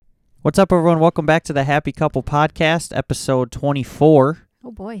What's up, everyone? Welcome back to the Happy Couple Podcast, episode 24.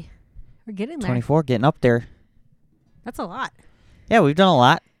 Oh, boy. We're getting there. 24, getting up there. That's a lot. Yeah, we've done a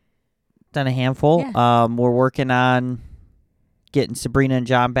lot. Done a handful. Yeah. We're working on getting Sabrina and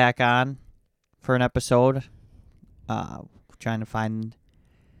John back on for an episode. Trying to find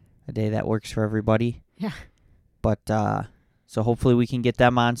a day that works for everybody. Yeah. But, so hopefully we can get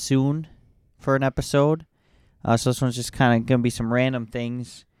them on soon for an episode. So this one's just kind of going to be some random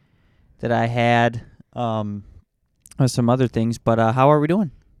things that I had, some other things. But how are we doing?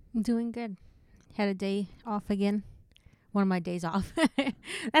 I'm doing good. Had a day off again. One of my days off.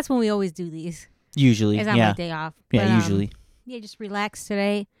 That's when we always do these. Usually, It's on yeah. my day off. Yeah, But, usually. Yeah, just relaxed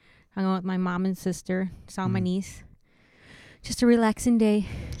today. Hung out with my mom and sister. Saw my niece. Just a relaxing day.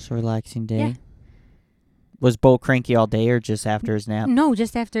 It's a relaxing day. Yeah. Was Bo cranky all day or just after his nap? No,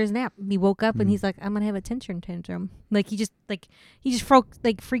 just after his nap. He woke up and he's like, I'm going to have a tantrum. He just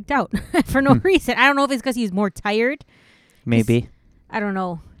freaked out for no reason. I don't know if it's because he was more tired. Maybe. I don't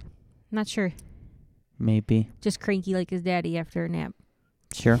know. Not sure. Maybe. Just cranky like his daddy after a nap.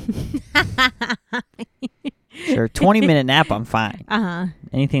 Sure. Sure. 20-minute nap, I'm fine. Uh-huh.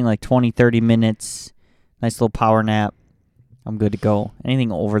 Anything like 20, 30 minutes, nice little power nap, I'm good to go.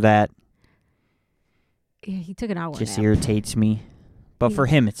 Anything over that Yeah, he took an hour just nap. irritates me. But for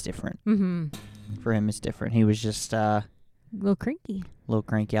him, it's different. Mm-hmm. For him, it's different. He was just A little cranky. a little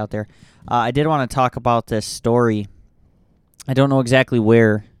cranky out there. I did want to talk about this story. I don't know exactly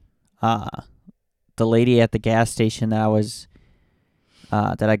where. The lady at the gas station that I was,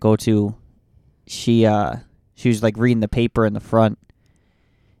 that I go to, she was like reading the paper in the front,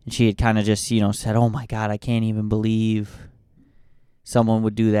 and she had kind of just, said, "Oh my God, I can't even believe someone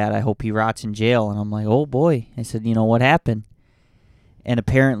would do that. I hope he rots in jail." And I'm like, "Oh boy." I said, "What happened?" And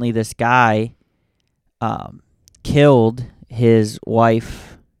apparently this guy, killed his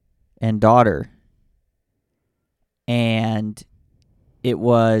wife and daughter, and it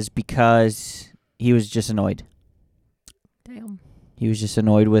was because he was just annoyed. Damn. He was just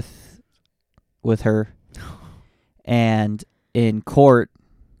annoyed with her. And in court,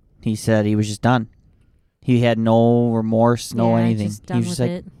 he said he was just done. He had no remorse, no Yeah, anything. just done He was just with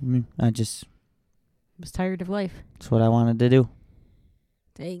like, it. I Was tired of life. that's what I wanted to do.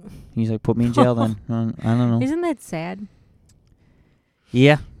 Dang. He's like, put me in jail then. I don't know. Isn't that sad?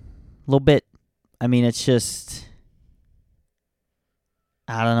 Yeah, a little bit. I mean, it's just,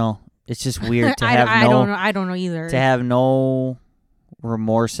 I don't know. It's just weird to have I don't know. I don't know either. to have no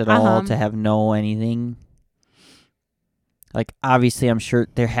remorse at all, Uh-huh. to have no anything. Like, obviously, I'm sure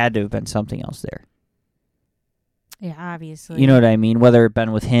there had to have been something else there. Yeah, obviously. You know what I mean? Whether it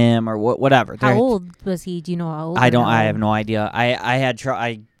been with him or whatever. How old was he? Do you know how old? I don't. I have no idea.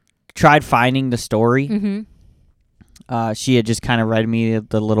 I tried finding the story. Mm-hmm. She had just kind of read me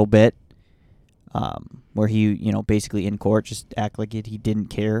the little bit, where he, basically in court just act like he didn't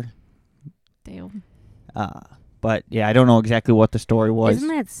care. Damn. But yeah, I don't know exactly what the story was. Isn't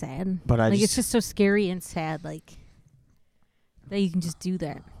that sad? But it's just so scary and sad, like that you can just do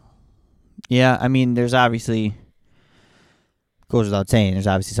that. Yeah, I mean, there's obviously, goes without saying, there's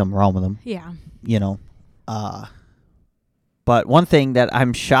obviously something wrong with him. Yeah. But one thing that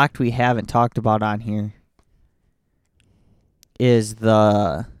I'm shocked we haven't talked about on here is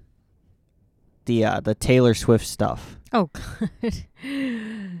the Taylor Swift stuff Oh God.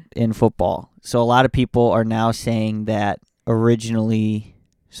 in football. So a lot of people are now saying that originally,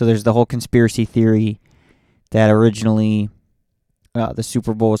 so there's the whole conspiracy theory that originally the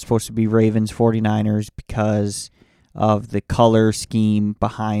Super Bowl was supposed to be Ravens 49ers because of the color scheme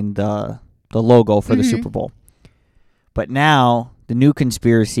behind the logo for the Super Bowl. But now the new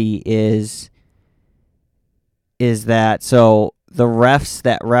conspiracy is that, so the refs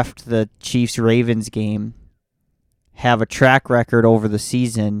that reffed the Chiefs-Ravens game have a track record over the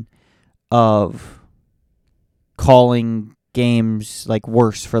season of calling games like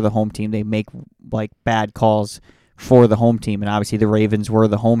worse for the home team. They make like bad calls for the home team, and obviously the Ravens were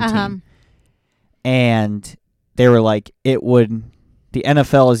the home team. And they were like, the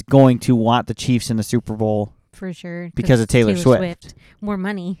NFL is going to want the Chiefs in the Super Bowl For sure. because of Taylor Swift. More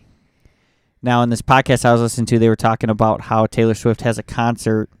money. Now, in this podcast I was listening to, they were talking about how Taylor Swift has a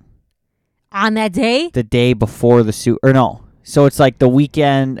concert On that day? the day before the so it's like the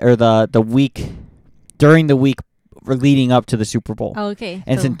weekend or the week during the week leading up to the Super Bowl. Oh, okay.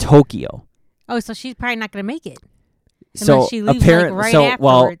 And it's in Tokyo. Oh, so she's probably not going to make it. So Unless she leaves, apparently, like, right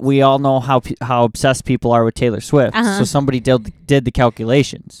well, afterwards. we all know how obsessed people are with Taylor Swift. Uh-huh. So somebody did the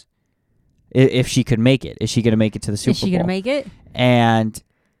calculations. If she could make it, is she going to make it to the Super Bowl? Is she going to make it? And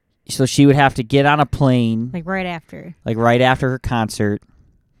so she would have to get on a plane, Like right after. like right after her concert,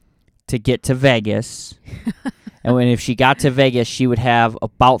 to get to Vegas. And if she got to Vegas, she would have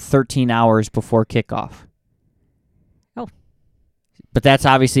about 13 hours before kickoff. Oh. But that's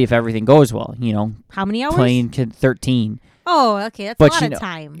obviously if everything goes well, How many hours? Plane 13. Oh, okay. That's But a lot of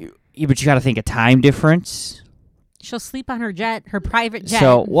time. But you got to think a time difference. She'll sleep on her jet, her private jet.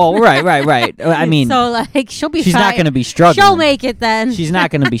 So, well, right. I mean, so like she'll be. She's not going to be struggling. She'll make it then. She's not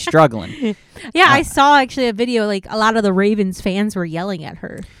going to be struggling. Yeah, I saw actually a video. Like a lot of the Ravens fans were yelling at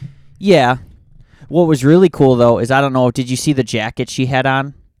her. Yeah. What was really cool though is I don't know. Did you see the jacket she had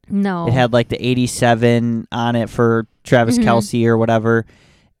on? No. It had like the 87 on it for Travis Kelce or whatever,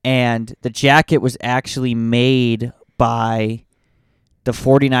 and the jacket was actually made by the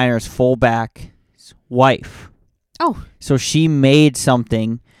 49ers fullback's wife. Oh. So she made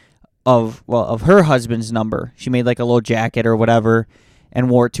something of her husband's number. She made like a little jacket or whatever and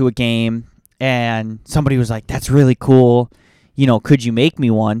wore it to a game. And somebody was like, "That's really cool. Could you make me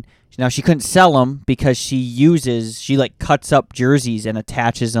one?" Now she couldn't sell them because she like cuts up jerseys and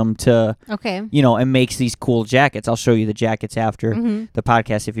attaches them to, and makes these cool jackets. I'll show you the jackets after the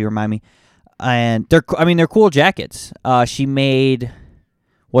podcast if you remind me. And they're cool jackets. She made,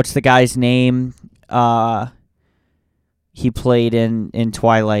 what's the guy's name? He played in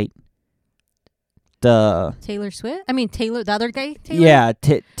Twilight. Taylor Swift? Taylor, the other guy? Taylor? Yeah,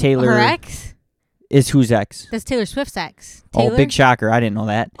 Taylor. Her ex? Is whose ex? That's Taylor Swift's ex. Taylor? Oh, big shocker. I didn't know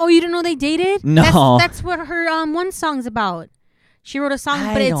that. Oh, you didn't know they dated? No. That's what her one song's about. She wrote a song,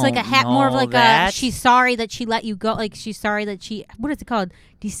 but it's like more of like that. she's sorry that she let you go. Like she's sorry that what is it called?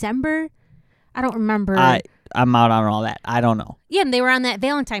 December? I don't remember. I'm out on all that. I don't know. Yeah, and they were on that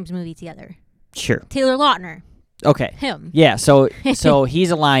Valentine's movie together. Sure. Taylor Lautner. Okay. Him. Yeah, so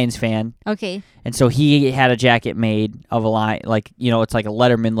he's a Lions fan. Okay. And so he had a jacket made of a Lion, like, it's like a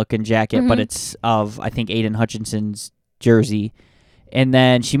Letterman looking jacket, but it's of, I think, Aiden Hutchinson's jersey. And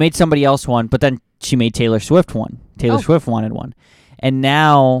then she made somebody else one, but then she made Taylor Swift one. Taylor Swift wanted one. And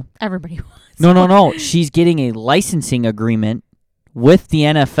now everybody wants No. She's getting a licensing agreement with the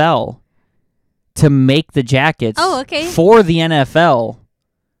NFL to make the jackets for the NFL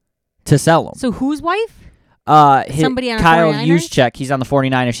to sell them. So whose wife? Somebody on Kyle 49ers? Juszczyk, he's on the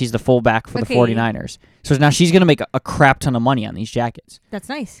 49ers. She's the fullback for the 49ers. So now she's going to make a crap ton of money on these jackets. That's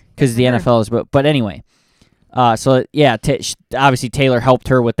nice. Because the NFL is... But anyway, obviously Taylor helped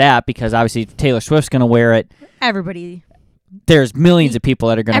her with that because obviously Taylor Swift's going to wear it. Everybody. There's millions of people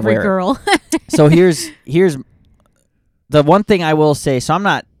that are going to wear it. Every girl. So here's the one thing I will say. So I'm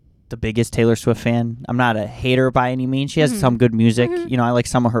not the biggest Taylor Swift fan. I'm not a hater by any means. She has some good music. I like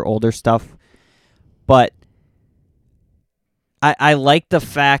some of her older stuff. But I like the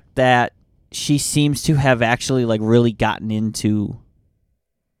fact that she seems to have actually like really gotten into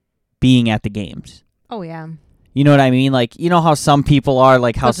being at the games. Oh yeah. You know what I mean? Like, how some people are,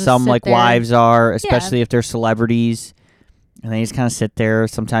 like how some like wives are, especially if they're celebrities, and they just kind of sit there.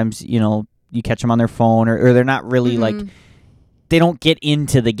 Sometimes, you catch them on their phone or they're not really like, they don't get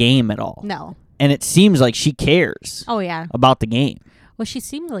into the game at all. No. And it seems like she cares. Oh yeah. About the game. Well, she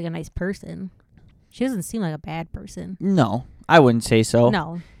seems like a nice person. She doesn't seem like a bad person. No, I wouldn't say so.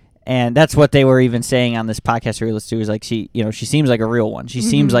 No. And that's what they were even saying on this podcast we listened to is like she seems like a real one. She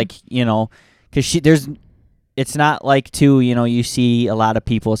seems like, because it's not like you see a lot of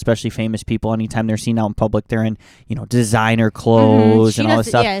people, especially famous people, anytime they're seen out in public, they're in, designer clothes and all this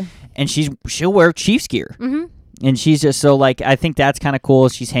stuff. Yeah. And she'll wear Chiefs gear. And she's just so like, I think that's kind of cool.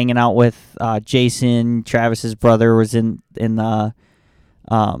 She's hanging out with Jason, Travis's brother was in the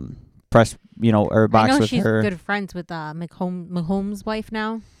press, or box with her. I know she's good friends with Mahomes' wife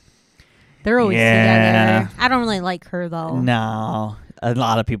now. They're always together. I don't really like her though. No, a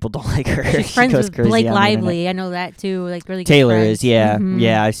lot of people don't like her. She's friends with Blake Lively. I know that too. Like really. Taylor good is, yeah,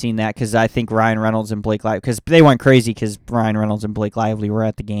 yeah. I've seen that because I think Ryan Reynolds and Blake Lively, because they went crazy because Ryan Reynolds and Blake Lively were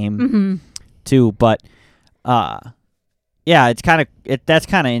at the game too. But yeah, it's kind of that's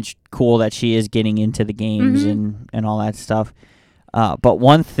kind of cool that she is getting into the games and all that stuff. But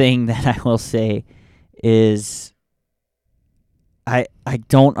one thing that I will say is I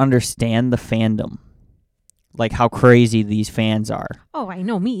don't understand the fandom. Like how crazy these fans are. Oh, I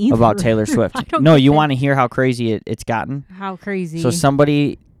know, me either. About Taylor Swift. No, you want to hear how crazy it's gotten? How crazy? So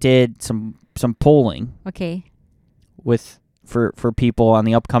somebody did some polling. Okay. For people on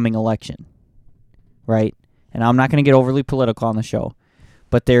the upcoming election. Right? And I'm not going to get overly political on the show,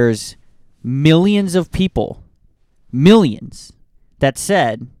 but there's millions of people, that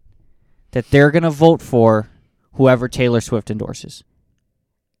said that they're going to vote for whoever Taylor Swift endorses.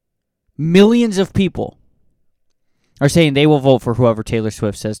 Millions of people are saying they will vote for whoever Taylor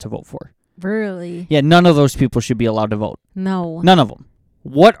Swift says to vote for. Really? Yeah, none of those people should be allowed to vote. No. None of them.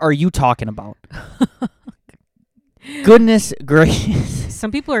 What are you talking about? Goodness gracious.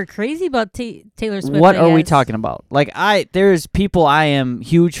 Some people are crazy about Taylor Swift. What I are we guess. talking about? Like, there's people I am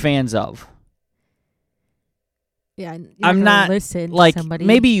huge fans of. Yeah, you're I'm gonna not, listen like, to somebody.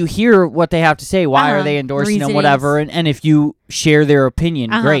 maybe you hear what they have to say. Why are Uh-huh. they endorsing them, Reasonings. whatever. And if you share their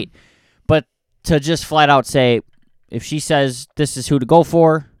opinion, Uh-huh. great. But to just flat out say, if she says this is who to go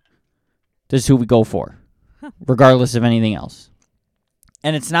for, this is who we go for, regardless of anything else.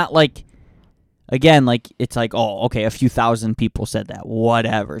 And it's not like, again, like, it's like, oh, okay, a few thousand people said that.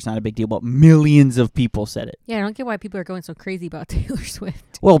 Whatever. It's not a big deal. But millions of people said it. Yeah, I don't get why people are going so crazy about Taylor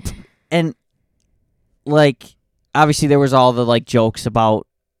Swift. Well, and, like, obviously there was all the, like, jokes about,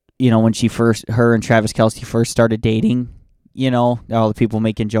 when her and Travis Kelce first started dating, all the people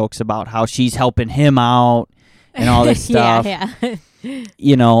making jokes about how she's helping him out and all this stuff. Yeah.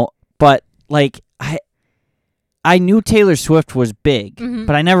 But, like, I knew Taylor Swift was big, Mhm.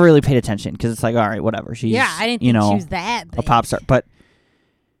 but I never really paid attention because it's like, all right, whatever. She's, Yeah, I didn't think she was that big. a pop star. But,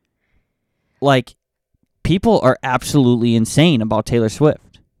 like, people are absolutely insane about Taylor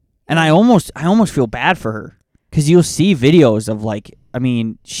Swift. And I almost feel bad for her because you'll see videos of, like,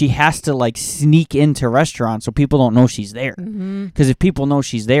 she has to, like, sneak into restaurants so people don't know she's there. Because if people know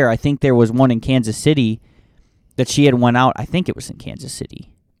she's there, I think there was one in Kansas City that she had went out. I think it was in Kansas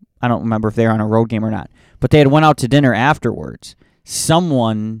City. I don't remember if they were on a road game or not. But they had went out to dinner afterwards.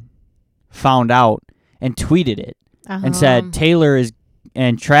 Someone found out and tweeted it and said, Taylor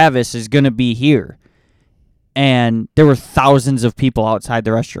and Travis is going to be here. And there were thousands of people outside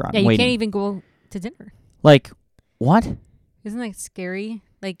the restaurant Yeah, you waiting. can't even go to dinner. Like, what? Isn't that scary?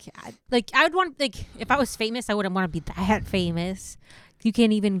 I would want, if I was famous, I wouldn't want to be that famous. You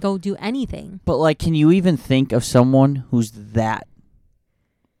can't even go do anything. But, like, can you even think of someone who's that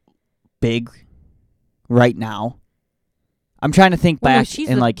big right now? I'm trying to think Well, no, back she's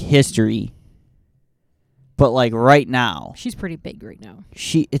in, the- like, history. But, like, right now, She's pretty big right now.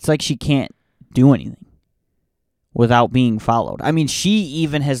 it's like she can't do anything without being followed. She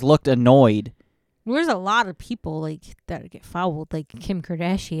even has looked annoyed. Well, there's a lot of people that get followed, like Kim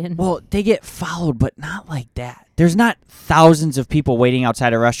Kardashian. Well, they get followed, but not like that. There's not thousands of people waiting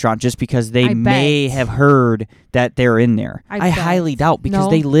outside a restaurant just because they I may bet. have heard that they're in there. I I bet. highly doubt because No.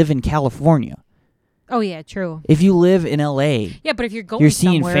 they live in California. Oh yeah, true. If you live in LA, Yeah, but if you're going you're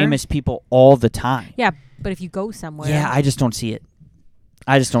seeing somewhere, famous people all the time. Yeah, but if you go somewhere, Yeah, I just don't see it.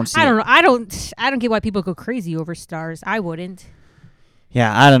 I just don't see it. I don't know. I don't get why people go crazy over stars. I wouldn't.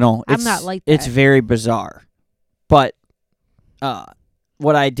 Yeah, I don't know. I'm not like It's that. very bizarre. But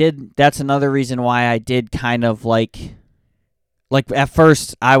what I did, that's another reason why I did kind of like at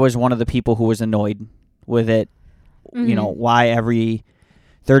first I was one of the people who was annoyed with it. Mhm. Why every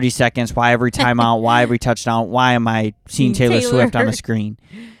 30 seconds, why every timeout, why every touchdown, why am I seeing Taylor Swift on the screen?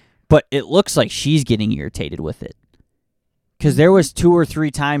 But it looks like she's getting irritated with it. Because there was 2 or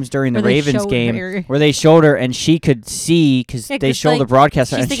 3 times during the Where they Ravens showed game her. where they showed her and she could see, because Yeah, they 'cause, showed the like, broadcast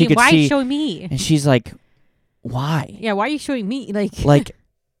She's and she thinking, could why are see, you showing me? and she's like, why? Yeah, why are you showing me? Like,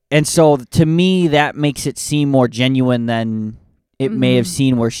 and so to me, that makes it seem more genuine than it may have Mhm.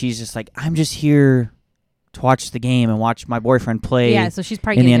 seen, where she's just like, I'm just here to watch the game and watch my boyfriend play Yeah, so she's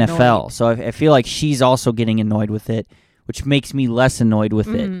probably in the getting NFL. annoyed. So I feel like she's also getting annoyed with it, which makes me less annoyed with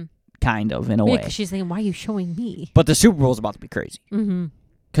it, Mhm. kind of, in a Yeah, way. 'cause she's thinking, why are you showing me? But the Super Bowl is about to be crazy Mm-hmm.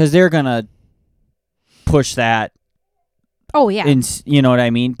 because they're going to push that. Oh yeah. You know what I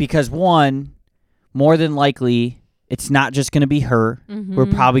mean? Because one, more than likely, it's not just going to be her. We're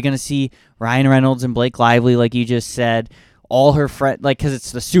Mhm. probably going to see Ryan Reynolds and Blake Lively, like you just said, all her friends, like, because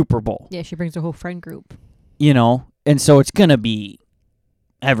it's the Super Bowl, Yeah, she brings her whole friend group. and so it's going to be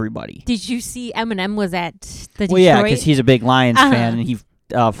everybody. Did you see Eminem was at the Detroit? Well, yeah, because he's a big Lions Uh-huh. fan, and he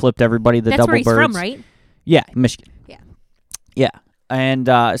flipped everybody the That's double where he's birds. from, right? Yeah, Michigan. Yeah. Yeah, and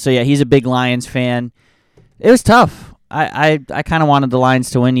so yeah, he's a big Lions fan. It was tough. I kind of wanted the Lions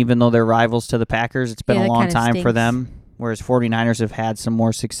to win, even though they're rivals to the Packers. It's been Yeah, a that long kinda time for stinks. them, whereas 49ers have had some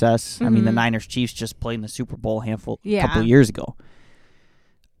more success. I mean, the Mhm. Niners-Chiefs just played in the Super Bowl a couple Yeah. of years ago.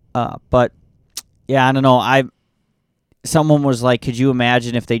 But yeah, I don't know. Someone was like, could you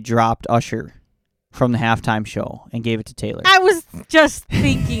imagine if they dropped Usher from the halftime show and gave it to Taylor? I was just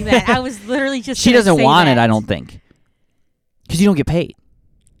thinking that. I was literally just. She gonna doesn't say want it, that. I don't think. Because you don't get paid.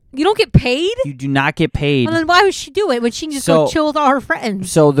 You don't get paid? You do not get paid. Well, then why would she do it when she can just So- go chill with all her friends?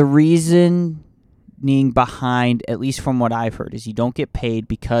 So the reasoning behind, at least from what I've heard, is you don't get paid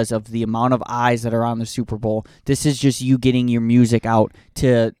because of the amount of eyes that are on the Super Bowl. This is just you getting your music out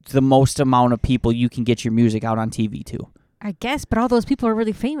to the most amount of people you can get your music out on TV to. I guess, but all those people are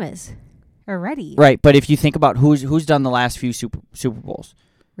really famous. already. Right, but if you think about who's done the last few Super Bowls,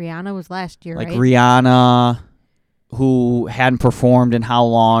 Rihanna was last year, like right? Rihanna, who hadn't performed in how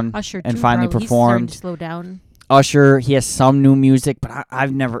long, Usher and too, finally probably. He's starting performed. to slow down. Usher, he has some new music, but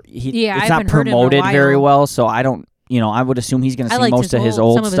I've never. I It's not haven't heard him in a promoted very while. well, so I don't. I would assume he's going to I sing liked most his of his old-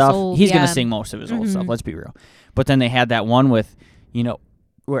 old some of his stuff. old, He's going yeah. to sing most of his old stuff. Mhm. Let's be real. But then they had that one with,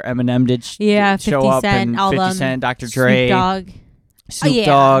 where Eminem did Yeah, show 50 up, Cent, and all 50 them, Cent, Dr. Dre, Snoop Dogg. Snoop yeah.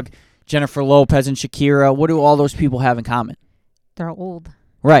 Dogg, Jennifer Lopez, and Shakira. What do all those people have in common? They're old.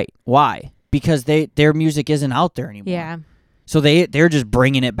 Right. Why? Because their music isn't out there anymore. Yeah. So they're just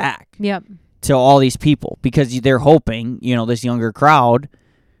bringing it back Yep. to all these people because they're hoping, this younger crowd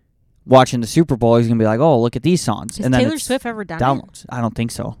watching the Super Bowl is going to be like, oh, look at these songs. Has and then Taylor it's Swift ever done downloads. I don't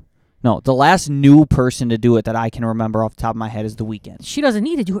think so. No, the last new person to do it that I can remember off the top of my head is The Weeknd. it? She doesn't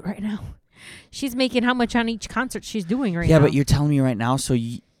need to do it right now. She's making how much on each concert she's doing right now? Yeah, but you're telling me right now, so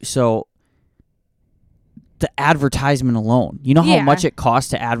the advertisement alone, you know how Yeah. much it costs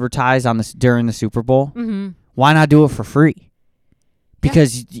to advertise on this during the Super Bowl? Mm-hmm. Why not do it for free?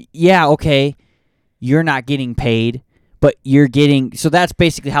 Because okay, you're not getting paid, but you're getting. So that's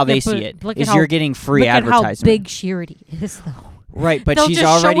basically how they see it. Look at Is how- you're getting free Look at how advertisement. big she already is, though. Right, but They'll she's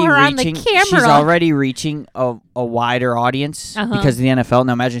just show already her on the reaching. She's camera. already reaching a wider audience Uh-huh. because of the NFL.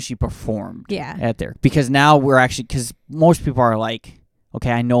 Now imagine she performed Yeah. at there, because now because most people are like,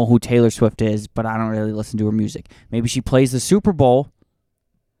 okay, I know who Taylor Swift is, but I don't really listen to her music. Maybe she plays the Super Bowl,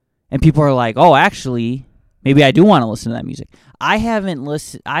 and people are like, oh, actually, maybe I do want to listen to that music. I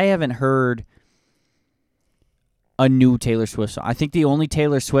haven't heard a new Taylor Swift song. I think the only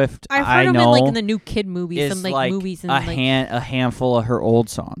Taylor Swift I've I heard them know in the new kid movies, is some like movies and a like. handful of her old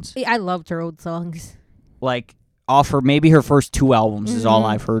songs. I loved her old songs. Like off her maybe her first 2 albums is all Mhm.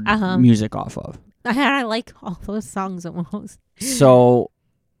 I've heard Uh-huh. music off of. I like all those songs almost. So,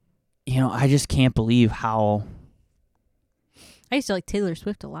 I just can't believe how I used to like Taylor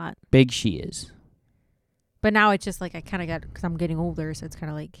Swift a lot, big she is. but now it's just like I kind of got because I'm getting older, so it's kind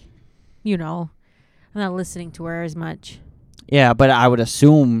of like, I'm not listening to her as much. Yeah, but I would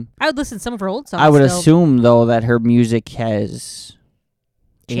assume I would listen to some of her old songs. I would still. assume though that her music has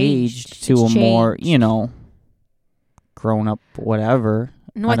Changed. aged to It's a more, changed. grown up whatever.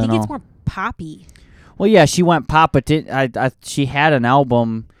 No, I I think don't it's know. more poppy. Well, yeah, she went pop, but she had an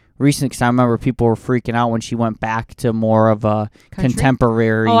album recently because I remember people were freaking out when she went back to more of a Country?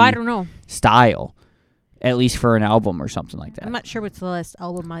 contemporary Oh, I don't know. style, at least for an album or something like that. I'm not sure what's the last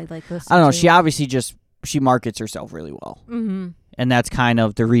album I like listened I don't know. to. She obviously she markets herself really well, Mm-hmm. and that's kind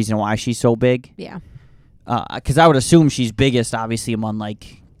of the reason why she's so big. Yeah. Because I would assume she's biggest, obviously, among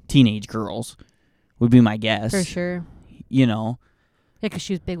like teenage girls, would be my guess. For sure. Yeah, because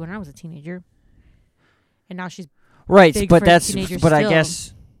she was big when I was a teenager, and now she's right. big But for that's teenagers but I still.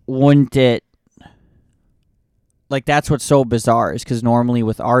 guess wouldn't it? Like that's what's so bizarre is because normally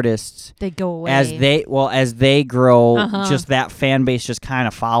with artists, they go away as they grow, Uh-huh. just that fan base just kind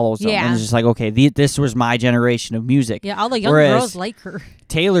of follows them, Yeah. and it's just like, okay, this was my generation of music. Yeah, all the young Whereas girls like her.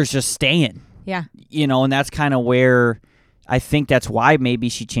 Taylor's just staying, Yeah. and that's kind of where I think that's why maybe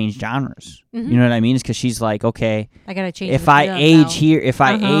she changed genres. Mhm. You know what I mean? It's because she's like, okay, I gotta change. if the I rhythm age now. here, if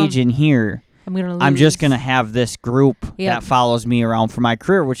I Uh-huh. age in here, I'm gonna. I'm just lose. gonna have this group Yep. that follows me around for my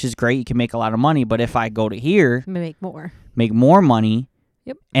career, which is great. You can make a lot of money, but if I go to here, make more. make more money,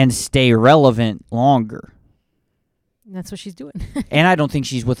 Yep. and stay relevant longer. And that's what she's doing. And I don't think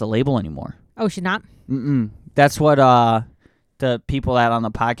she's with a label anymore. Oh, she's not. That's what the people that on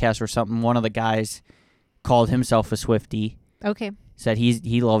the podcast or something. One of the guys called himself a Swiftie. Okay. Said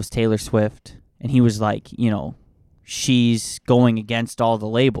he loves Taylor Swift, and he was like, she's going against all the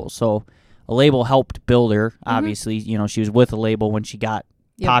labels. So a label helped build her. Obviously, she was with a label when she got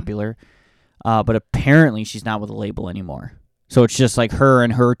Yep. popular, but apparently she's not with a label anymore. So it's just like her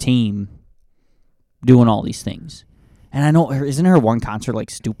and her team doing all these things. And I know, isn't her one concert like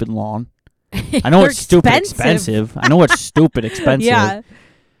stupid long? I know They're it's stupid expensive. I know it's stupid expensive. Yeah.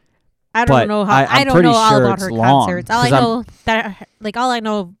 I But don't know how. I'm I don't pretty know all sure about it's her long, concerts. All I 'cause I'm- know all I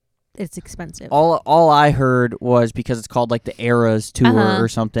know, it's expensive. All I heard was because it's called like the Eras Tour Uh-huh. or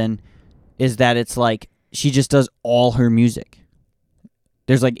something, is that it's like she just does all her music.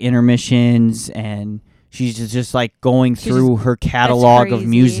 There's like intermissions and she's just like going She's through her catalog of crazy.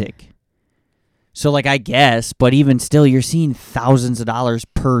 music. So like I guess, but even still you're seeing thousands of dollars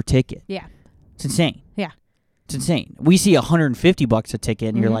per ticket. Yeah. It's insane. Yeah. It's insane. We see $150 a ticket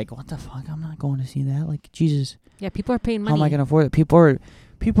and you're Mhm. like, what the fuck? I'm not going to see that. Like, Jesus, Yeah, people are paying money. how am I going to afford it?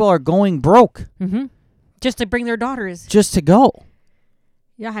 People are going broke Mm-hmm. Just to bring their daughters. just to go.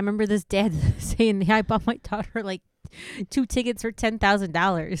 Yeah, I remember this dad saying, "Yeah, I bought my daughter like 2 tickets for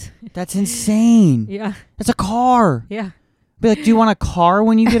 $10,000. That's insane. Yeah. That's a car. Yeah. Be like, do you want a car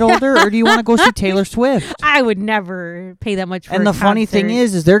when you get older, or do you want to go see Taylor Swift? I would never pay that much for And a the funny thing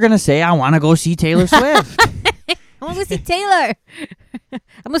concert. is they're gonna say, I want to go see Taylor Swift. I want to see Taylor.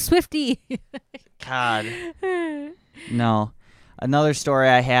 I'm a Swiftie. God. No. Another story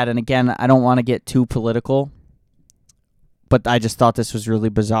I had, and again, I don't want to get too political, but I just thought this was really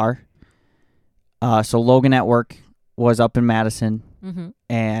bizarre. So Logan at work was up in Madison, Mm-hmm.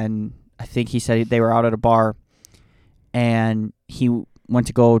 and I think he said they were out at a bar, and he went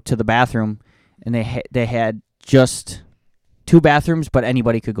to go to the bathroom, and they had just 2 bathrooms, but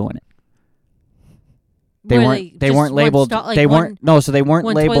anybody could go in it. They weren't labeled. They weren't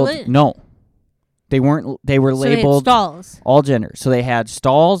labeled. toilet? No. They weren't. They were So they had labeled stalls. all gender. So they had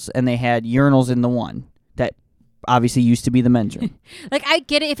stalls and they had urinals in the one that obviously used to be the men's room. Like, I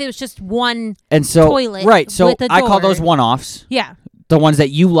get it if it was just one. And so Toilet right. So with a I call door. those one-offs. Yeah. The ones that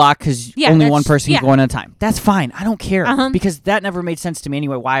you lock because Yeah, only that's- one person yeah. can go in at a time. That's fine. I don't care Uh-huh. because that never made sense to me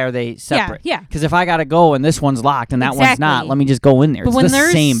anyway. Why are they separate? Yeah. Because if I gotta go and this one's locked and that one's not, Exactly. let me just go in there. But It's when the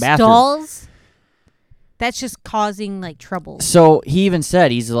there's same bathroom. stalls, that's just causing, like, trouble. So he even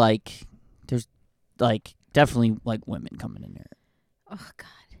said he's like, there's like definitely like women coming in there, Oh, God.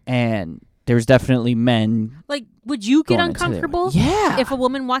 and there's definitely men. Like, would you get going into there. uncomfortable Yeah. if a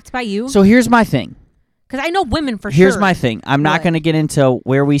woman walked by you? So here's my thing. Because I know women for Here's sure. my thing. I'm not What? going to get into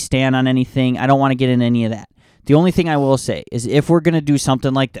where we stand on anything. I don't want to get into any of that. The only thing I will say is if we're going to do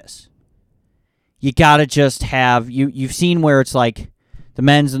something like this, you got to just have you've seen where it's like the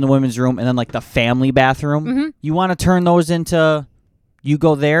men's and the women's room and then like the family bathroom. Mm-hmm. You want to turn those into you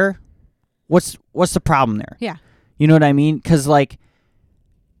go there? What's the problem there? Yeah. You know what I mean? Cuz like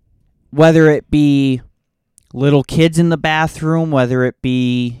whether it be little kids in the bathroom, whether it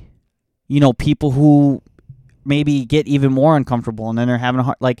be people who maybe get even more uncomfortable and then they're having a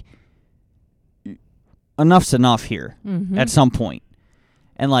hard like enough's enough here Mm-hmm. at some point.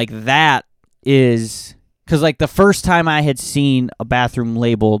 And like that is cuz like the first time I had seen a bathroom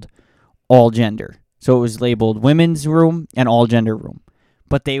labeled all gender. So it was labeled women's room and all gender room.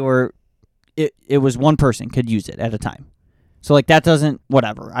 But they were it was one person could use it at a time. So like that doesn't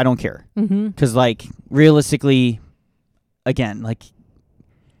whatever. I don't care. Mm-hmm. Cuz like realistically again, like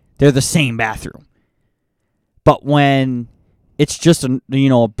they're the same bathroom. But when it's just a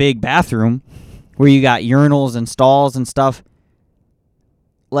big bathroom where you got urinals and stalls and stuff,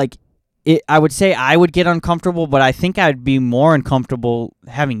 like I would say I would get uncomfortable, but I think I'd be more uncomfortable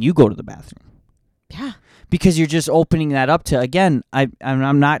having you go to the bathroom. Yeah. Because you're just opening that up to, again,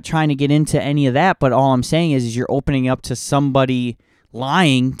 I'm not trying to get into any of that, but all I'm saying is you're opening up to somebody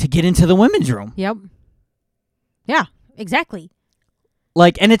lying to get into the women's room. Yep. Yeah, exactly.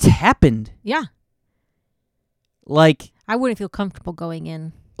 Like, and it's happened. Yeah. Like I wouldn't feel comfortable going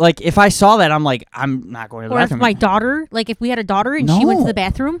in. Like, if I saw that, I'm like, I'm not going to the Or if bathroom. my daughter, like if we had a daughter and she went to No. the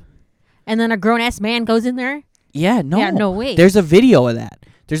bathroom and then a grown-ass man goes in there. Yeah, no. Yeah, no way. There's a video of that.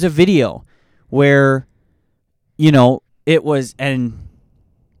 There's a video where, it was, and,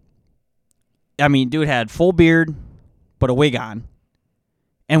 I mean, dude had full beard, but a wig on,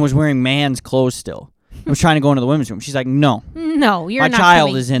 and was wearing man's clothes still. Was trying to go into the women's room. She's like, no. No, you're My not child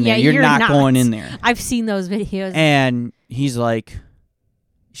coming. is in there. Yeah, You're not going in there. I've seen those videos. And he's like,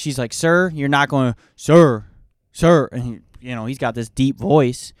 she's like, sir, you're not going, sir. And, he's got this deep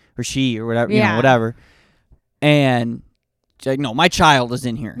voice, or she, or whatever, Yeah. whatever. And she's like, no, my child is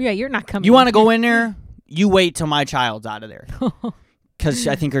in here. Yeah, you're not coming. You want to go in there? You wait till my child's out of there. Because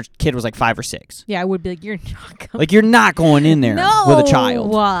I think her kid was like 5 or 6. Yeah, I would be like, you're not coming. Like, you're not going in there No. with a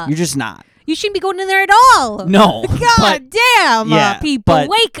child. You're just not. You shouldn't be going in there at all. No. God but damn, yeah, people, but-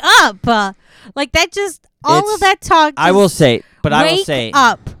 wake up. Like that just, all It's- of that talk. I will just say, but I will wake say,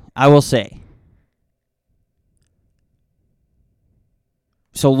 up.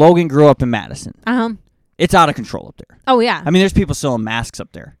 So Logan grew up in Madison. It's out of control up there. Oh, yeah. I mean, there's people selling masks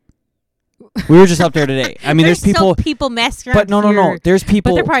up there. We were just up there today. I mean, there's people. still people masking But no. There's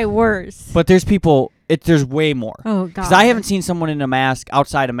people. But they're probably worse. But there's people. There's way more. Oh, God. Because I haven't seen someone in a mask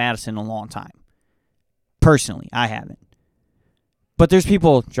outside of Madison in a long time. Personally, I haven't. But there's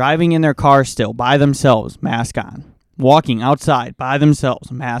people driving in their car still by themselves, mask on. Walking outside by themselves,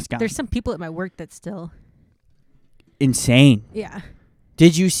 mask on. There's some people at my work that still. Insane. Yeah.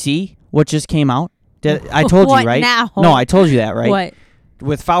 Did you see what just came out? I told What you, right? now? No, I told you that, right? What?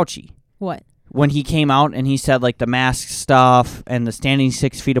 With Fauci. What? When he came out and he said like the mask stuff and the standing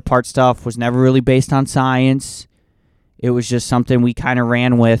 6 feet apart stuff was never really based on science. It was just something we kind of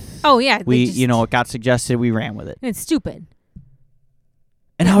ran with. Oh, yeah. We, it got suggested, we ran with it. It's stupid.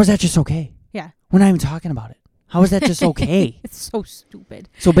 And how is that just okay? Yeah. We're not even talking about it. How is that just okay? It's so stupid.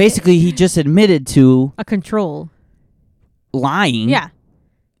 So basically, he just admitted to A control. lying, Yeah.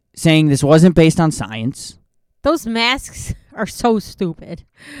 saying this wasn't based on science. Those masks are so stupid.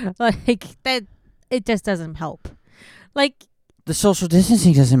 Like, that, it just doesn't help. Like, The social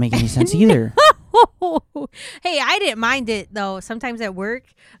distancing doesn't make any sense either. hey, I didn't mind it though. Sometimes at work,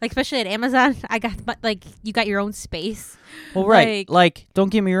 like especially at Amazon, I got like you got your own space. Well, right. Like, don't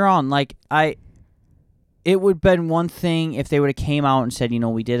get me wrong. Like, it would have been one thing if they would have came out and said,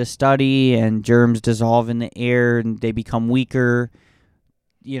 we did a study and germs dissolve in the air and they become weaker,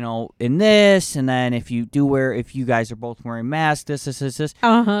 in this. And then if you guys are both wearing masks, this.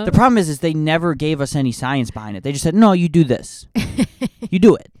 Uh-huh. The problem is they never gave us any science behind it. They just said, no, you do this. You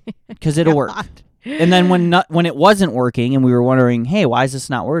do it because it'll work. And then when it wasn't working and we were wondering, hey, why is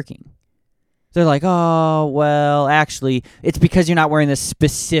this not working? They're like, oh, well, actually, it's because you're not wearing this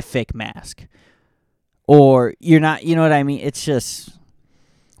specific mask. Or you're not, you know what I mean? It's just,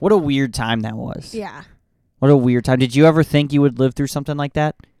 what a weird time that was. Yeah. What a weird time. Did you ever think you would live through something like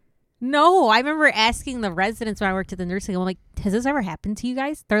that? No, I remember asking the residents when I worked at the nursing home, like, has this ever happened to you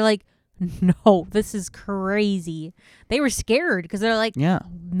guys? They're like, no, this is crazy. They were scared because they're like, Yeah.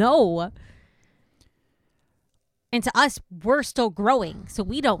 no. And to us, we're still growing, so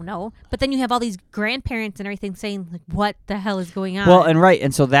we don't know. But then you have all these grandparents and everything saying, like, what the hell is going on? Well,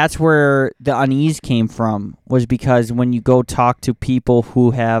 and so that's where the unease came from, was because when you go talk to people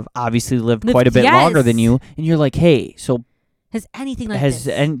who have obviously lived quite a bit longer than you, and you're like, hey, so has anything like this?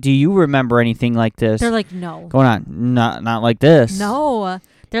 And do you remember anything like this? They're like, no. Going on, not like this. No.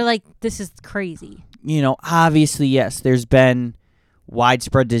 They're like, this is crazy. Obviously, yes, there's been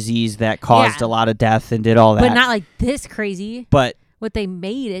widespread disease that caused a lot of death and did all that. But not like this crazy. But what they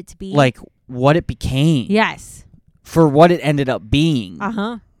made it to be. like what it became. Yes. For what it ended up being.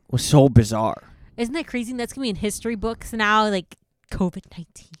 Uh-huh. Was so bizarre. Isn't that crazy? That's going to be in history books now, like COVID-19.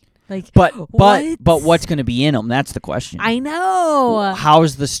 Like, but what? what's going to be in them? That's the question. I know.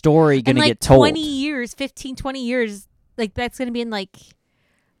 How's the story going to get told? 20 years, 15, 20 years, like that's going to be in like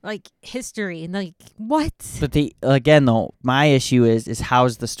history and like what? But again though, my issue is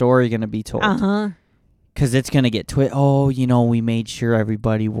how's the story going to be told? Uh-huh. Because it's going to get we made sure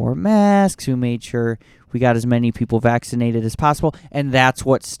everybody wore masks. We made sure we got as many people vaccinated as possible. And that's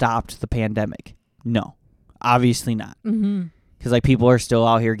what stopped the pandemic. No, obviously not. Mm-hmm. Because people are still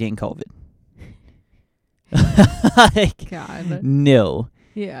out here getting COVID. God. No.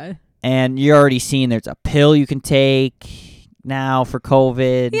 Yeah. And you're already seeing there's a pill you can take now for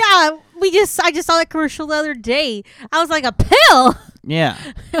COVID. Yeah, I just saw that commercial the other day. I was like, a pill? Yeah.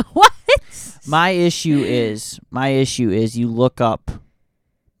 What? My issue is you look up,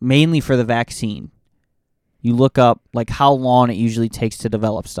 mainly for the vaccine, you look up how long it usually takes to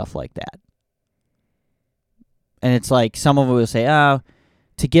develop stuff like that. And it's like some of it will say,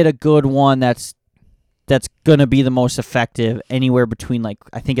 to get a good one that's going to be the most effective, anywhere between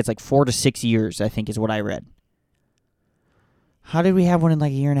I think it's 4 to 6 years, I think is what I read. How did we have one in a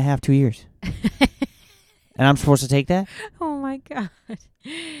year and a half, 2 years? And I'm supposed to take that? Oh my God.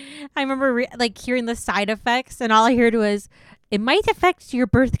 I remember hearing the side effects and all I heard was, it might affect your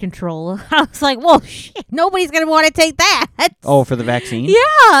birth control. I was like, well, shit, nobody's going to want to take that. Oh, for the vaccine?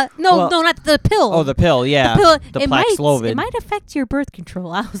 Yeah. No, not the pill. Oh, the pill, yeah. The pill. The Paxlovid. It might affect your birth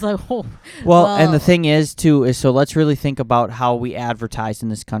control. I was like, oh. Well, and the thing is, too, so let's really think about how we advertise in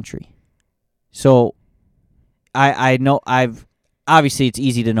this country. So, I know obviously it's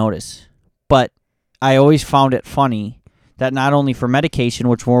easy to notice, but I always found it funny that not only for medication,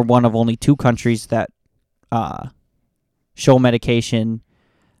 which we're one of only 2 countries that show medication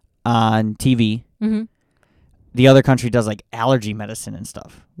on TV, mm-hmm. the other country does allergy medicine and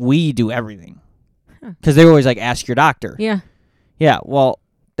stuff. We do everything. Because they always ask your doctor. Yeah. Yeah, well,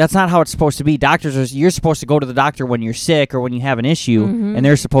 that's not how it's supposed to be. You're supposed to go to the doctor when you're sick or when you have an issue, mm-hmm. and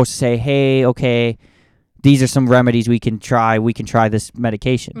they're supposed to say, hey, okay, these are some remedies we can try. We can try this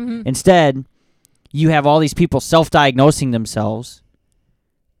medication. Mm-hmm. Instead, you have all these people self-diagnosing themselves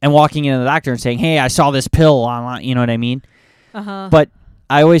and walking into the doctor and saying, hey, I saw this pill online. You know what I mean? Uh-huh. But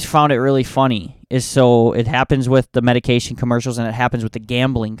I always found it really funny. So it happens with the medication commercials and it happens with the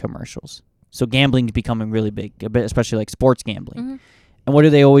gambling commercials. So gambling's becoming really big, especially sports gambling. Mm-hmm. And what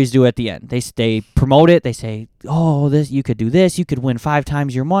do they always do at the end? They promote it. They say, oh, this you could do this. You could win 5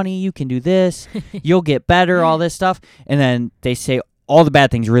 times your money. You can do this. You'll get better, all this stuff. And then they say all the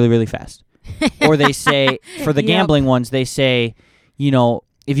bad things really, really fast. Or they say, for the gambling ones, they say,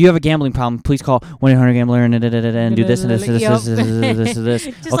 if you have a gambling problem, please call 1-800-GAMBLER and do this and this and this and this.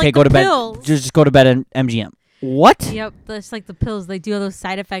 Okay, go to bed. Just go to bed and MGM. What? Yep, that's the pills. They do all those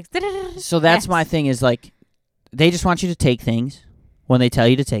side effects. So that's my thing is they just want you to take things when they tell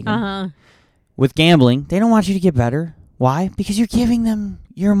you to take them. Uh-huh. With gambling, they don't want you to get better. Why? Because you're giving them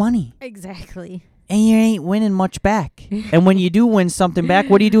your money. Exactly. And you ain't winning much back. And when you do win something back,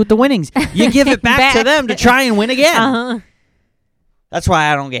 what do you do with the winnings? You give it back to them to try and win again. Uh-huh. That's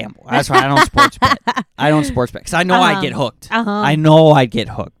why I don't gamble. That's why I don't sports bet. I don't sports bet because I know I'd get hooked. Uh-huh. I know I'd get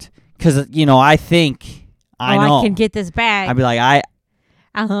hooked because I think I know I can get this back. I'd be like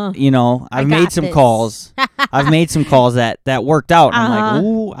Uh-huh. I've made some calls. I've made some calls that worked out. And I'm like,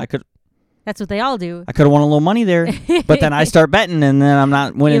 ooh, That's what they all do. I could have won a little money there, but then I start betting and then I'm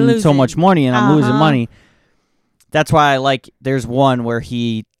not winning so much money and I'm losing money. That's why I like. There's one where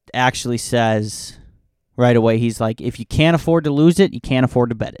he actually says right away. He's like, if you can't afford to lose it, you can't afford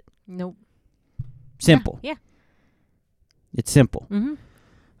to bet it. Nope. Simple. Yeah. It's simple. Mm-hmm.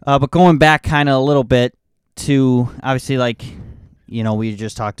 But going back kind of a little bit to obviously we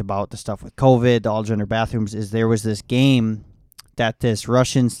just talked about the stuff with COVID, the all gender bathrooms. There was this game that this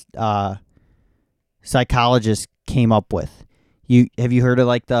Russian psychologist came up with. Have you heard of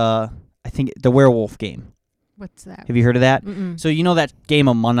the werewolf game? What's that? Have you heard of that? Mm-mm. So you know that game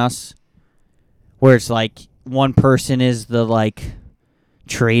Among Us, where it's like one person is the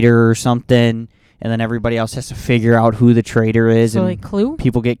traitor or something, and then everybody else has to figure out who the traitor is, So and Clue?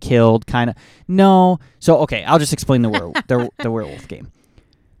 people get killed. Kind of. No. So okay, I'll just explain the werewolf game.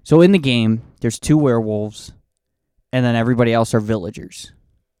 So in the game, there's 2 werewolves, and then everybody else are villagers.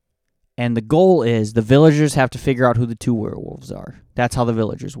 And the goal is the villagers have to figure out who the 2 werewolves are. That's how the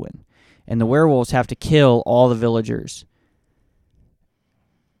villagers win. And the werewolves have to kill all the villagers,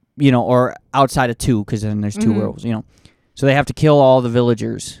 or outside of 2, because then there's 2 werewolves, So they have to kill all the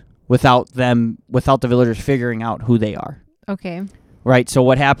villagers without the villagers figuring out who they are. Okay. Right? So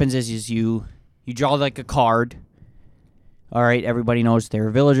what happens is you draw a card. All right, everybody knows they're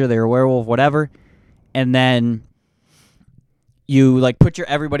a villager, they're a werewolf, whatever. And then you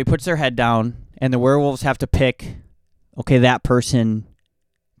everybody puts their head down, and the werewolves have to pick, okay, that person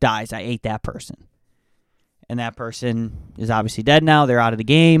dies. I ate that person. And that person is obviously dead now. They're out of the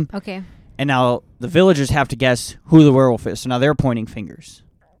game. Okay. And now the villagers have to guess who the werewolf is. So now they're pointing fingers.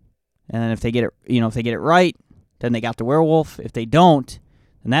 And then if they get it right, then they got the werewolf. If they don't,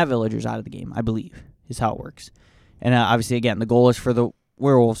 then that villager's out of the game, I believe, is how it works. And obviously, again, the goal is for the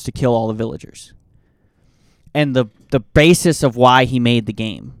werewolves to kill all the villagers. And the basis of why he made the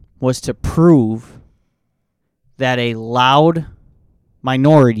game was to prove that a loud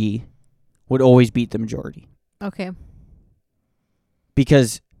minority would always beat the majority. Okay.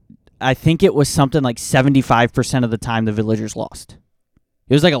 Because I think it was something like 75% of the time the villagers lost.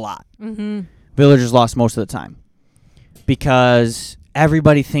 It was a lot. Mm-hmm. Villagers lost most of the time. Because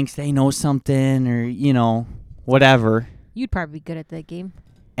everybody thinks they know something or, whatever. You'd probably be good at that game.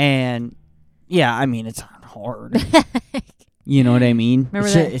 And, yeah, I mean, it's not hard. You know what I mean? Remember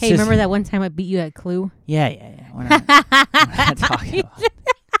that? Remember that one time I beat you at Clue? Yeah. We're not talking about it.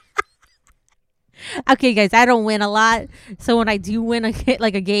 Okay, guys, I don't win a lot, so when I do win a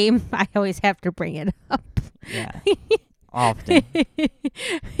game, I always have to bring it up. Yeah, often.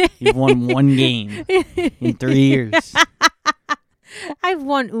 You've won one game in 3 years. I've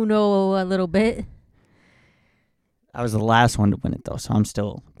won Uno a little bit. I was the last one to win it, though, so I'm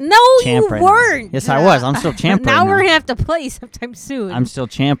still you champ right weren't. Now. Yes, I was. I'm still champ right now. Now we're going to have to play sometime soon. I'm still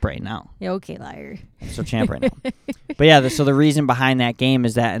champ right now. Yeah, okay, liar. I'm still champ right now. But yeah, so the reason behind that game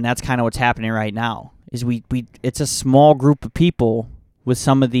is that, and that's kind of what's happening right now, is it's a small group of people with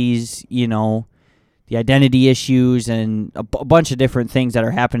some of these, the identity issues and a bunch of different things that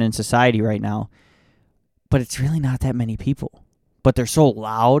are happening in society right now. But it's really not that many people. But they're so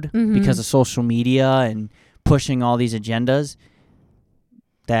loud because of social media and pushing all these agendas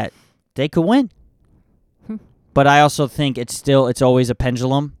that they could win. But I also think it's always a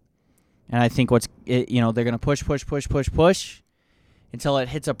pendulum. And I think they're going to push until it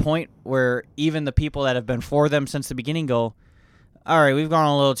hits a point where even the people that have been for them since the beginning go, all right, we've gone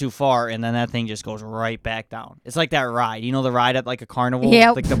a little too far, and then that thing just goes right back down. It's like that ride. You know the ride at a carnival?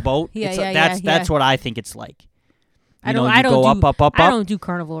 Yep. Like the boat? Yeah, That's what I think it's like. I go don't up. I don't do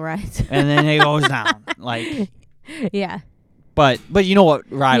carnival rides. And then it goes down. Yeah. But you know what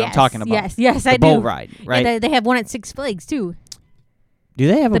ride I'm talking about. Yes, I do. The boat ride, right? Yeah, they have one at Six Flags, too. Do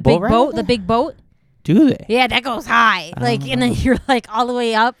they have a boat ride? The big boat? Do they? Yeah, that goes high. And then you're all the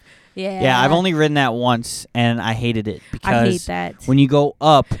way up. Yeah. Yeah, I've only ridden that once, and I hated it because I hate that. when you go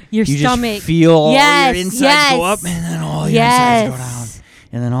up, your you stomach. just feel all your insides go up, and then all your insides go down.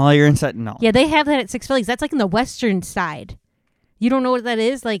 And then all your inside, no. Yeah, they have that at Six Flags. That's in the western side. You don't know what that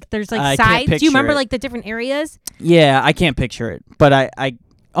is? There's I sides. can't Do you remember it. the different areas? Yeah, I can't picture it. But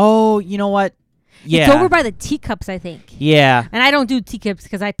you know what? Yeah. It's over by the teacups, I think. Yeah. And I don't do teacups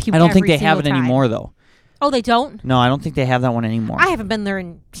because I puke. I don't think they every have it single time. anymore, though. Oh, they don't? No, I don't think they have that one anymore. I haven't been there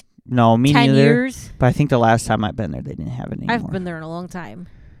in No, me 10 neither. years. But I think the last time I've been there, they didn't have it anymore. I haven't been there in a long time.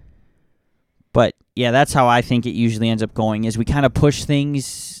 But yeah, that's how I think it usually ends up going. Is we kind of push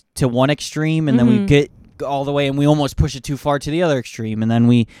things to one extreme, and then we get all the way, and we almost push it too far to the other extreme, and then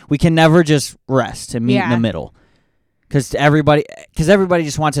we can never just rest and meet in the middle. Because everybody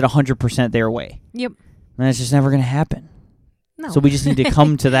just wants it 100% their way. Yep. And it's just never going to happen. No. So we just need to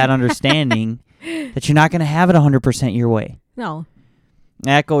come to that understanding that you're not going to have it 100% your way. No.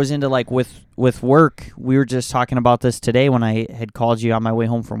 That goes into like with work. We were just talking about this today when I had called you on my way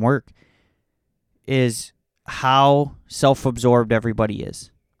home from work. Is how self-absorbed everybody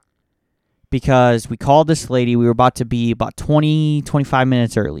is. Because we called this lady. We were about to be about 20, 25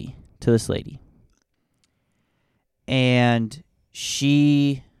 minutes early to this lady. And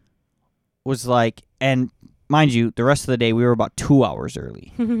she was like, and mind you, the rest of the day we were about 2 hours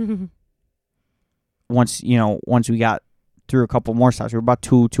early. Once we got through a couple more stops, we were about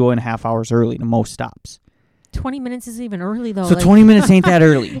 2.5 hours early to most stops. 20 minutes isn't even early, though. So 20 minutes ain't that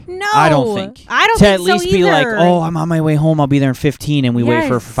early. No. I don't think. I don't to think at least so be like, either. oh, I'm on my way home. I'll be there in 15, and we wait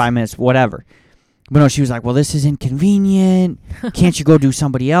for 5 minutes, whatever. But no, she was like, well, this is inconvenient. Can't you go do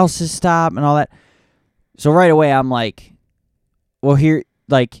somebody else's stop and all that? So right away, I'm like, well, here,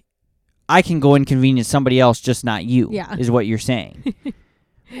 like, I can go inconvenience somebody else, just not you, is what you're saying.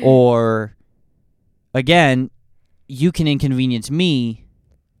 Or, again, you can inconvenience me,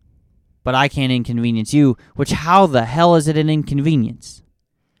 but I can't inconvenience you, which how the hell is it an inconvenience?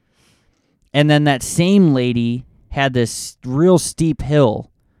 And then that same lady had this real steep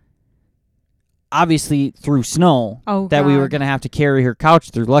hill, obviously through snow, that we were going to have to carry her couch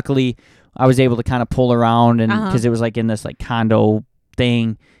through. Luckily, I was able to kind of pull around, and because it was like in this like condo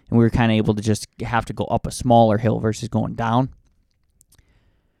thing, and we were kind of able to just have to go up a smaller hill versus going down.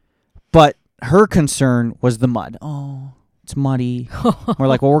 But her concern was the mud. Oh, it's muddy. We're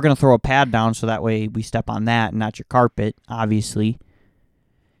like, well, we're going to throw a pad down so that way we step on that and not your carpet, obviously.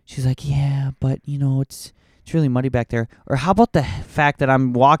 She's like, yeah, but, it's really muddy back there. Or how about the fact that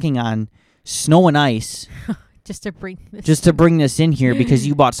I'm walking on snow and ice just to bring this in here because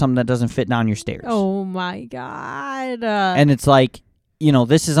you bought something that doesn't fit down your stairs. Oh, my God. And it's like,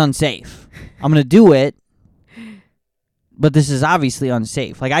 this is unsafe. I'm going to do it, but this is obviously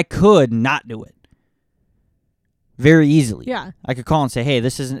unsafe. Like, I could not do it. Very easily. Yeah. I could call and say, hey,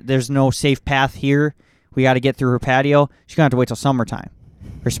 there's no safe path here. We got to get through her patio. She's going to have to wait till summertime.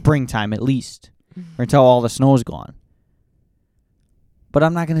 Or springtime, at least. Or until all the snow's gone. But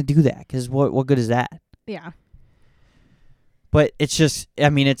I'm not going to do that, because what good is that? Yeah. But it's just,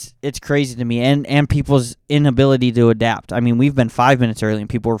 it's crazy to me. And people's inability to adapt. I mean, we've been 5 minutes early, and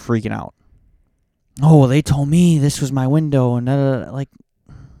people were freaking out. Oh, well, they told me this was my window, and like...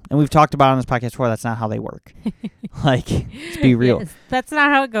 And we've talked about on this podcast before, that's not how they work. Like, let's be real. Yes, that's not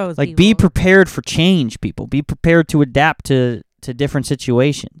how it goes. Like, people. be prepared for change, people. Be prepared to adapt to different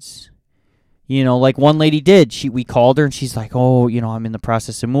situations. Like one lady did. We called her, and she's like, oh, I'm in the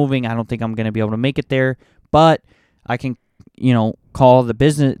process of moving. I don't think I'm going to be able to make it there. But I can, call the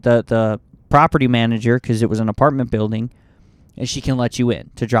business, the property manager, because it was an apartment building, and she can let you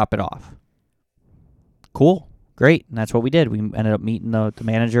in to drop it off. Cool. Great, and that's what we did. We ended up meeting the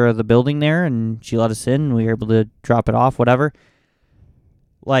manager of the building there, and she let us in, and we were able to drop it off, whatever.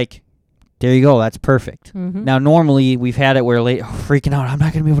 Like, there you go. That's perfect. Mm-hmm. Now, normally, we've had it where freaking out. I'm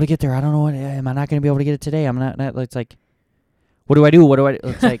not going to be able to get there. I don't know. Am I not going to be able to get it today? I'm not. It's like, what do I do?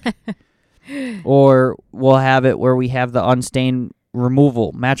 It's like, or we'll have it where we have the unstained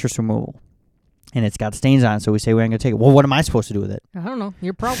mattress removal, and it's got stains on it, so we say we ain't going to take it. Well, what am I supposed to do with it? I don't know.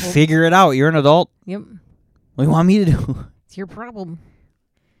 Your problem. Figure it out. You're an adult. Yep. What do you want me to do? It's your problem.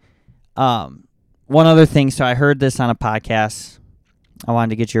 One other thing. So I heard this on a podcast. I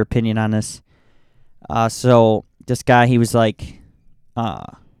wanted to get your opinion on this. So this guy, he was like,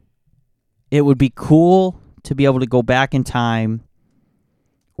 it would be cool to be able to go back in time,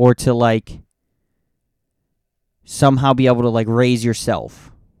 or to like somehow be able to like raise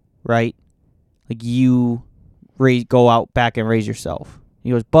yourself, right? Like you go out back and raise yourself. He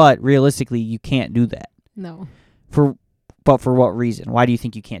goes, but realistically, you can't do that. No. But for what reason? Why do you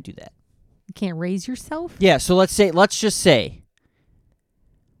think you can't do that? You can't raise yourself? Yeah, so let's just say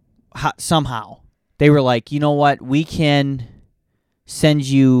somehow they were like, you know what? We can send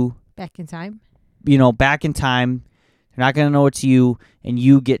you back in time. Back in time. They're not going to know it's you, and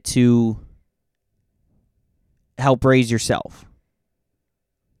you get to help raise yourself.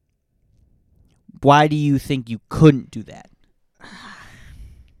 Why do you think you couldn't do that?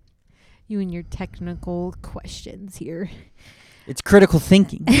 You and your technical questions here. It's critical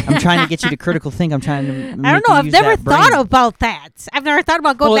thinking. I'm trying to get you to critical think. I'm trying to. I don't know. I've never thought about that. I've never thought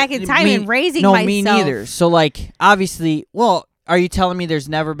about going back in time and raising myself. No, me neither. So, like, obviously, well, are you telling me there's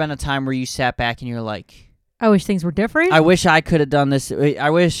never been a time where you sat back and you're like, I wish things were different? I wish I could have done this.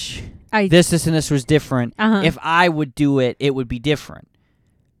 I wish this, and this was different. If I would do it, it would be different.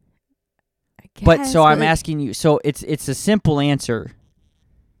 But so I'm asking you. So it's a simple answer.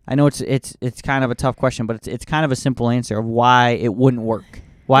 I know it's kind of a tough question, but it's kind of a simple answer of why it wouldn't work.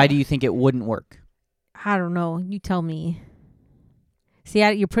 Why do you think it wouldn't work? I don't know. You tell me. See,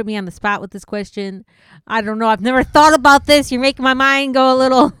 you put me on the spot with this question. I don't know. I've never thought about this. You're making my mind go a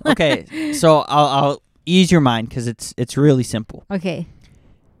little. Okay, so I'll ease your mind because it's really simple. Okay.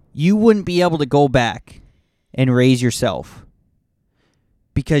 You wouldn't be able to go back and raise yourself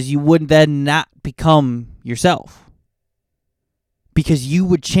because you would then not become yourself. Because you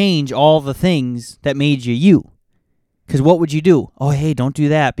would change all the things that made you you. Because what would you do? Oh, hey, don't do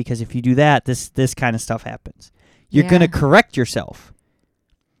that because if you do that, this kind of stuff happens. You're going to correct yourself.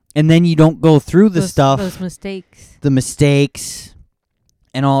 And then you don't go through those mistakes. The mistakes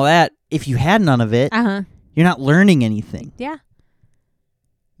and all that. If you had none of it, you're not learning anything. Yeah.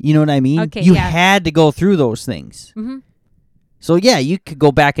 You know what I mean? Okay, you had to go through those things. Mm-hmm. So, yeah, you could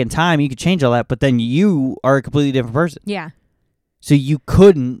go back in time. You could change all that. But then you are a completely different person. Yeah. So you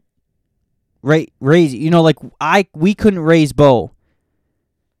couldn't raise, we couldn't raise Bo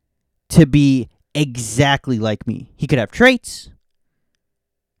to be exactly like me. He could have traits.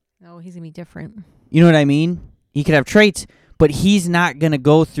 No, he's going to be different. You know what I mean? He could have traits, but he's not going to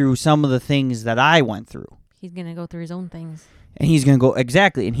go through some of the things that I went through. He's going to go through his own things. And he's going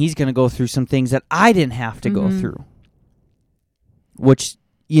to go through some things that I didn't have to go through. Which,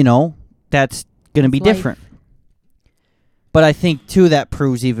 that's going to be different. But I think, too, that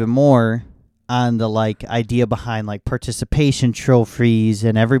proves even more on the, idea behind, participation trophies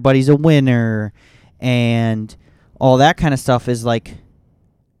and everybody's a winner and all that kind of stuff is,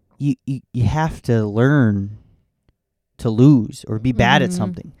 you have to learn to lose or be bad at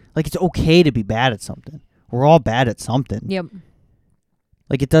something. It's okay to be bad at something. We're all bad at something. Yep.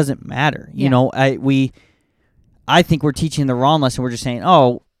 It doesn't matter. Yeah. I think we're teaching the wrong lesson. We're just saying,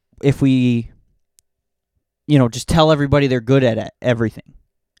 if we... just tell everybody they're good at everything.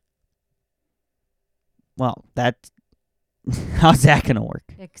 Well, how's that going to work?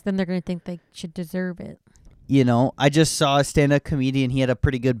 Yeah, 'cause then they're going to think they should deserve it. I just saw a stand-up comedian. He had a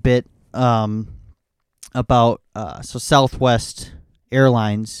pretty good bit about, Southwest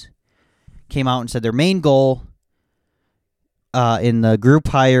Airlines came out and said their main goal in the group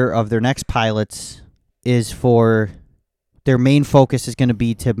hire of their next pilots is their main focus is going to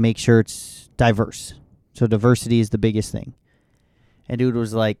be to make sure it's diverse. So diversity is the biggest thing. And dude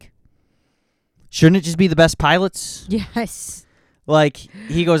was like, shouldn't it just be the best pilots? Yes.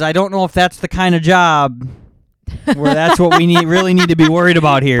 He goes, I don't know if that's the kind of job where that's what we really need to be worried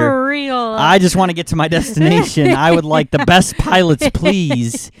about here. For real. I just want to get to my destination. I would like the best pilots,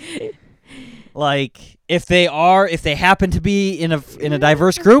 please. If they happen to be in a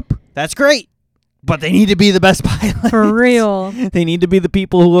diverse group, that's great. But they need to be the best pilots. For real. They need to be the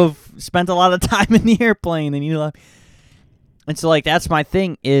people who have spent a lot of time in the airplane. They need a lot. And so, that's my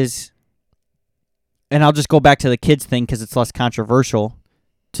thing is, and I'll just go back to the kids thing because it's less controversial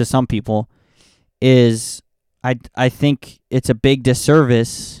to some people, is I think it's a big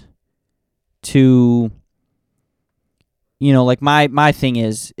disservice to, my thing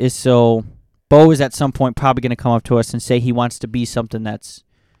is so Bo is at some point probably going to come up to us and say he wants to be something that's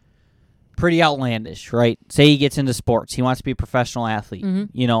pretty outlandish, right? Say he gets into sports. He wants to be a professional athlete.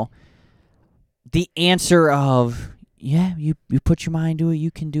 Mm-hmm. The answer of, yeah, you put your mind to it, you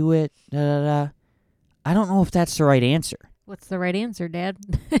can do it, da-da-da. I don't know if that's the right answer. What's the right answer, Dad?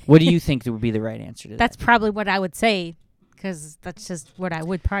 What do you think would be the right answer to that? That's probably what I would say, because that's just what I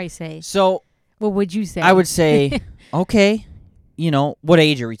would probably say. So, what would you say? I would say, okay, what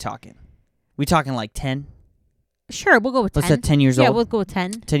age are we talking? We talking 10? Sure, we'll go with 10. Let's say 10 years old. Yeah, we'll go with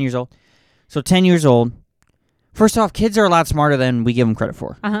 10. 10 years old. So 10 years old. First off, kids are a lot smarter than we give them credit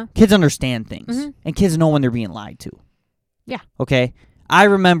for. Kids understand things. And kids know when they're being lied to. Yeah. Okay? I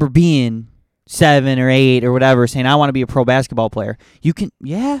remember being 7 or 8 or whatever saying, I want to be a pro basketball player. You can,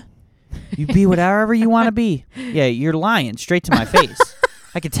 yeah. You be whatever you want to be. Yeah, you're lying straight to my face.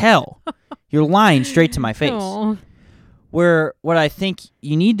 I could tell. You're lying straight to my face. Aww. Where what I think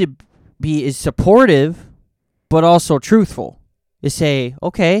you need to be is supportive, but also truthful. Is say,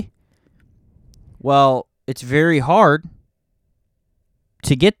 okay, well, it's very hard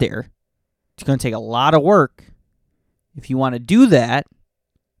to get there. It's going to take a lot of work. If you want to do that,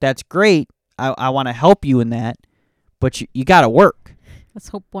 that's great. I want to help you in that, but you got to work. Let's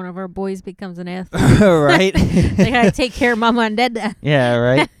hope one of our boys becomes an athlete. Right? They got to take care of mama and dad. Yeah,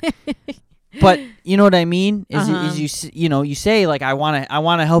 right. But you know what I mean? Uh-huh. You say like I want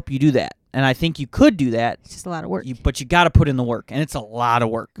to help you do that. And I think you could do that. It's just a lot of work. But you got to put in the work, and it's a lot of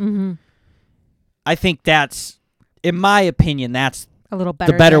work. Mm-hmm. I think that's, in my opinion, that's A little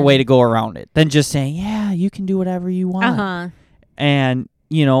better. the better way to go around it than just saying, yeah, you can do whatever you want. Uh-huh. And,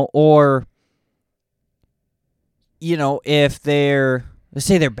 or, if let's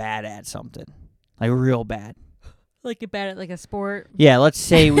say they're bad at something, like real bad. Like you're bad at like a sport. Yeah, let's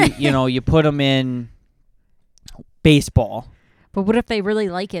say you put them in baseball. But what if they really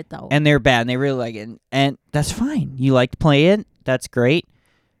like it though? And they're bad and they really like it. And that's fine. You like to play it. That's great.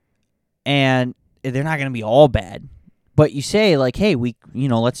 And they're not going to be all bad. But you say like, hey,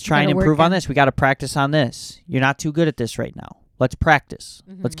 let's try and improve on this. We got to practice on this. You're not too good at this right now. Let's practice.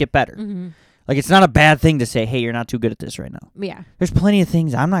 Mm-hmm. Let's get better. Mm-hmm. Like, it's not a bad thing to say, hey, you're not too good at this right now. Yeah. There's plenty of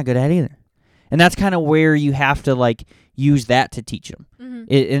things I'm not good at either. And that's kind of where you have to, like, use that to teach them.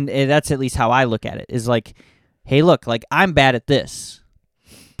 Mm-hmm. And that's at least how I look at it, is like, hey, look, like, I'm bad at this,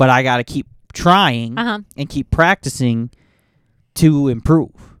 but I got to keep trying and keep practicing to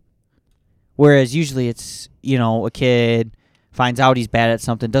improve. Whereas usually it's, a kid finds out he's bad at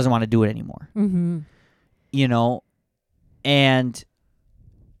something, doesn't want to do it anymore. Mm-hmm. And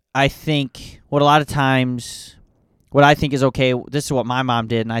I think what I think is okay, this is what my mom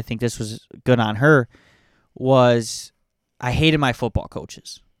did, and I think this was good on her, was I hated my football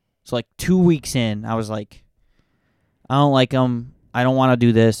coaches. So like 2 weeks in, I was like, I don't like them. I don't want to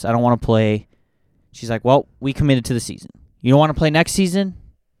do this. I don't want to play. She's like, well, we committed to the season. You don't want to play next season?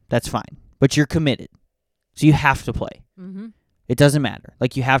 That's fine. But you're committed. So you have to play. Mm-hmm. It doesn't matter.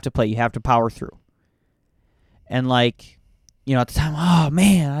 Like, you have to play. You have to power through. And like, at the time, oh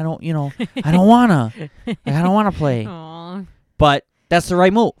man, I don't want to. Like, I don't want to play. Aww. But that's the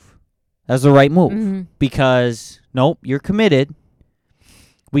right move. That's the right move. Mm-hmm. Because, nope, you're committed.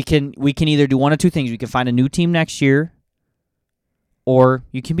 We can either do one of two things. We can find a new team next year, or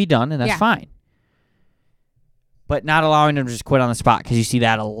you can be done, and that's fine. But not allowing them to just quit on the spot, because you see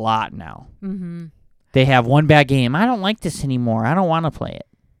that a lot now. Mm-hmm. They have one bad game. I don't like this anymore. I don't want to play it.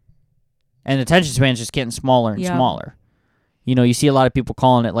 And the attention span's just getting smaller and smaller. You see a lot of people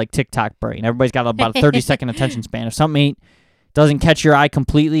calling it like TikTok brain. Everybody's got about a 30-second attention span. If something doesn't catch your eye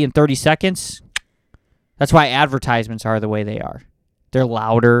completely in 30 seconds, that's why advertisements are the way they are. They're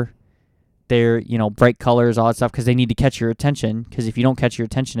louder. They're, bright colors, all that stuff, because they need to catch your attention. Because if you don't catch your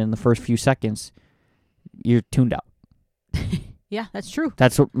attention in the first few seconds, you're tuned out. Yeah, that's true.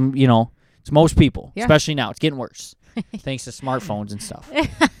 That's what, it's most people, especially now. It's getting worse thanks to smartphones and stuff.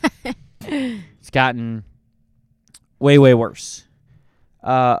 It's gotten way, way worse.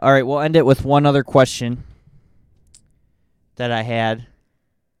 All right, we'll end it with one other question that I had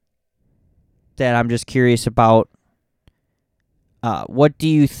that I'm just curious about. What do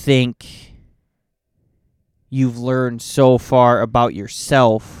you think you've learned so far about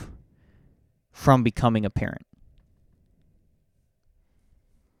yourself from becoming a parent?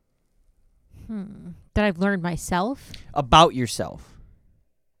 That I've learned myself? About yourself.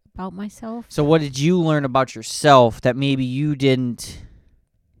 About myself? So what did you learn about yourself that maybe you didn't,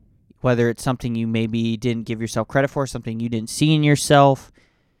 whether it's something you maybe didn't give yourself credit for, something you didn't see in yourself,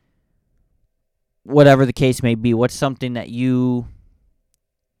 whatever the case may be, what's something that you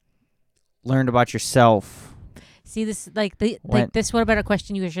learned about yourself? See, this this what about a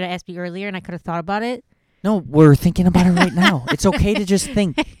question you should have asked me earlier, and I could have thought about it. No, we're thinking about it right now. It's okay to just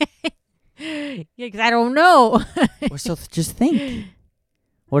think. Yeah, because I don't know. So just think. Give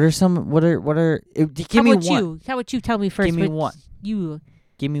me one. How about you tell me first? Give me one.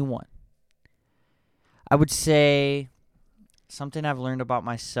 Give me one. I would say something I've learned about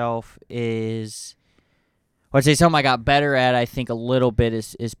myself is, I'd say something I got better at, I think, a little bit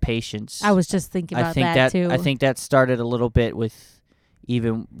is patience. I was just thinking about that too. I think that started a little bit with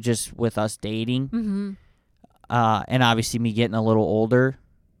even just with us dating. Mm-hmm. And obviously me getting a little older,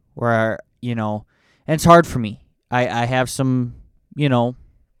 where, and it's hard for me. I have some,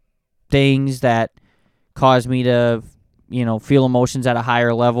 things that cause me to, feel emotions at a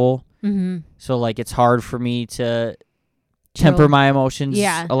higher level. Mm-hmm. So, like, it's hard for me to temper my emotions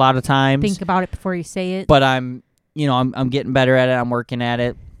a lot of times. Think about it before you say it. But I'm getting better at it. I'm working at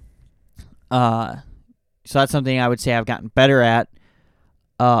it. So that's something I would say I've gotten better at.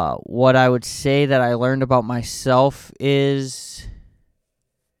 What I would say that I learned about myself is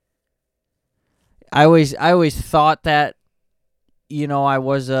I always thought that, I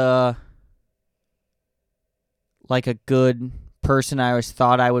was a good person. I always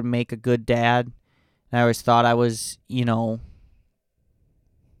thought I would make a good dad. And I always thought I was,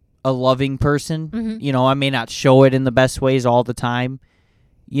 a loving person. Mhm. I may not show it in the best ways all the time,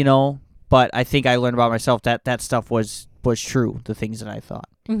 but I think I learned about myself that stuff was true, the things that I thought.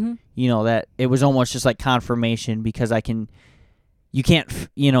 Mhm. That it was almost just like confirmation, because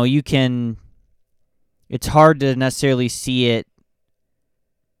it's hard to necessarily see it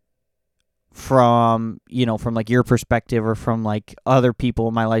from like your perspective or from like other people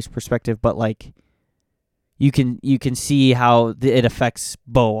in my life's perspective, but like you can see how it affects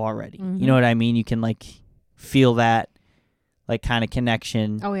Bo already. Mhm. You know what I mean? You can like feel that like kind of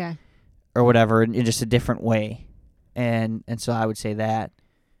connection Oh yeah. or whatever in just a different way. And so I would say that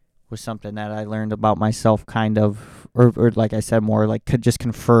was something that I learned about myself, kind of, or like I said, more like just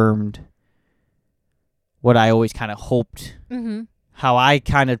confirmed what I always kind of hoped, Mhm. how I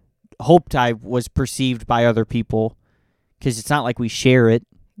kind of hoped I was perceived by other people, because it's not like we share it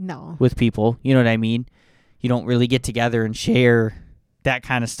No. with people. You know what I mean? You don't really get together and share that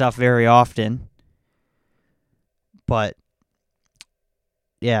kind of stuff very often. But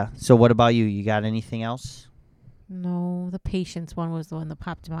yeah, so what about you? You got anything else? No, the patience one was the one that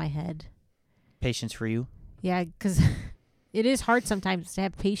popped in my head. Patience for you? Yeah, because it is hard sometimes to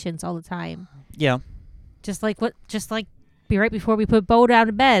have patience all the time. Yeah. Just like be right before we put Bo down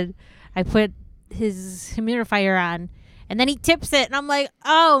to bed, I put his humidifier on, and then he tips it, and I'm like,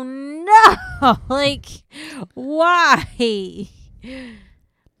 oh no, like why?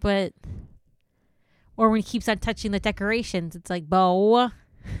 But or when he keeps on touching the decorations, it's like, Bo,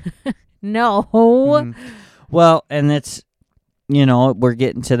 no. Mhm. Well, and it's, we're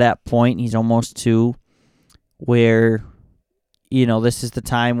getting to that point. He's almost 2, where, this is the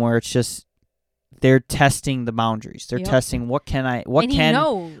time where it's just, they're testing the boundaries. They're Yep. testing what And he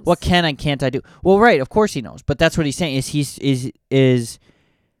knows. can and can't I do. Well, right, of course he knows, but that's what he's saying is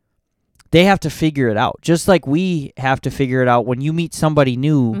they have to figure it out. Just like we have to figure it out. When you meet somebody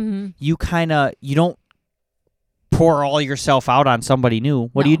new, Mhm. you don't pour all yourself out on somebody new.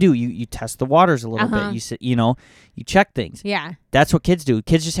 What No. do? You test the waters a little Uh-huh. bit. You check things. Yeah, That's what kids do.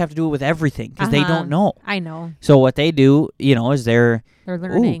 Kids just have to do it with everything because they Uh-huh. don't know. I know. So what they do, is They're ooh,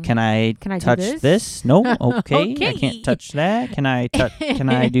 learning. can I Can I do touch this? No, okay. I Okay. can't touch that. Can I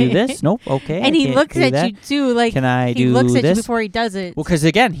do this? Nope, okay. And I he can't looks do at that. you too, like Can I he do looks at this? you before he does it. Well, because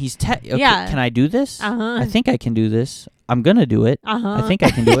again, he's okay, Yeah. Can I do this? Uh-huh. I think I can do this. I'm gonna do it. Uh-huh. I think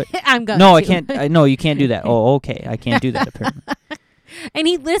I can do it. I'm going. No, I to. can't. No, you can't do that. Oh, okay. I can't do that apparently. And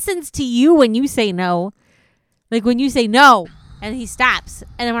he listens to you when you say no. Like when you say no, and he stops.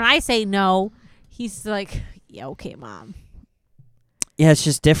 And then when I say no, he's like, "Yeah, okay, mom." Yeah, it's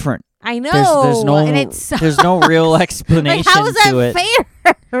just different. I know. There's no and it's so there's no real explanation like, how is that to it.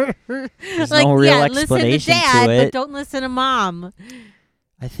 fair? There's like, no real yeah, explanation listen to dad, to it. but don't listen to mom.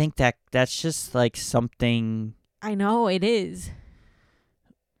 I think that's just like something. I know it is.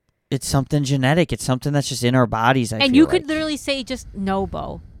 It's something genetic. It's something that's just in our bodies. And you could literally say just no,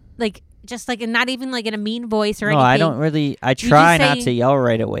 Bo. Like just like, and not even like in a mean voice or no, anything. I don't really. I just try not say- to yell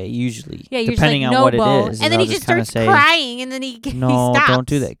right away. Usually, Yeah, you're depending just like, on no, what Bo. it is, And then I'll he just kinda starts crying, and then he No, stops. don't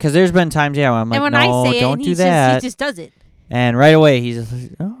do that. Because there's been times, where I'm like, And when no, I say it, don't and do he that. just does it. And right away, he's just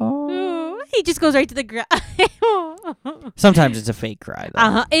like, oh. He just goes right to the ground. Sometimes it's a fake cry, though.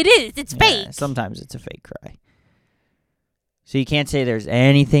 Uh-huh. It is. It's Yeah, fake. sometimes it's a fake cry. So you can't say there's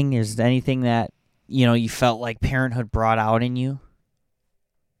anything that, you felt like parenthood brought out in you.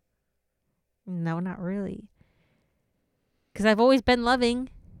 No, not really. Because I've always been loving.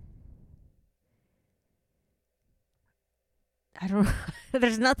 I don't know.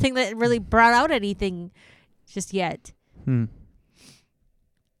 There's nothing that really brought out anything just yet.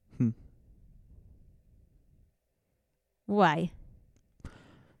 Why?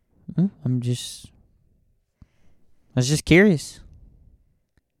 I was just curious.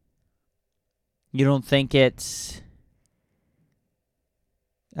 You don't think it's...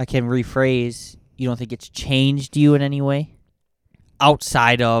 I can rephrase. You don't think it's changed you in any way?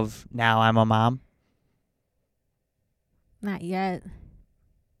 Outside of now I'm a mom? Not yet.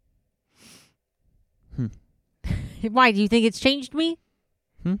 Why? Do you think it's changed me?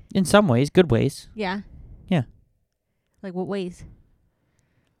 In some ways. Good ways. Yeah. Yeah. Like what ways?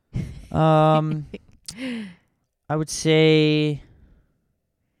 I would say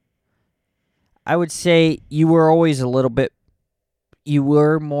you were always you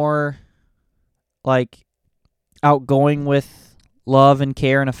were more like outgoing with love and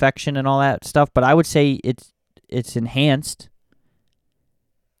care and affection and all that stuff, but I would say it's enhanced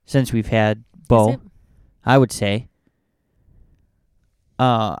since we've had Bo. Is it? I would say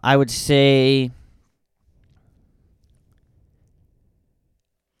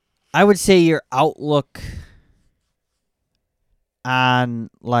I would say your outlook on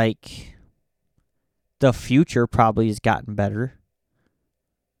like the future probably has gotten better.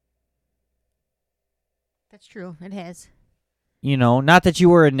 That's true. It has. You know, not that you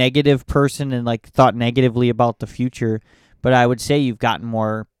were a negative person and like thought negatively about the future, but I would say you've gotten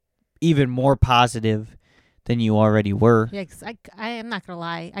even more positive than you already were. Yeah, 'cause I am not gonna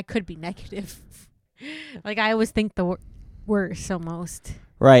lie. I could be negative. Like I always think the worst almost.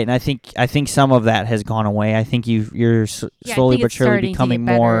 Right, and I think some of that has gone away. I think you're Yeah, I slowly think but it's surely starting to becoming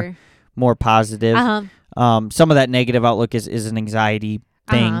get better. more positive. Some of that negative outlook is an anxiety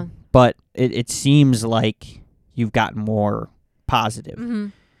thing, but it seems like you've gotten more positive. Mm-hmm.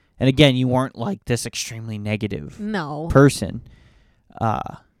 And again, you weren't like this extremely negative person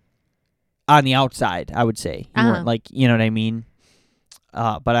on the outside, I would say. You weren't like, you know what I mean?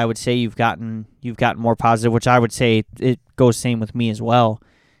 But I would say you've gotten more positive, which I would say it goes same with me as well.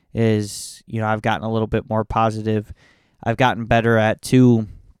 Is, you know, I've gotten a little bit more positive. I've gotten better at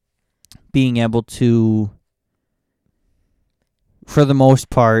being able to, for the most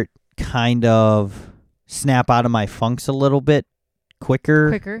part, kind of snap out of my funks a little bit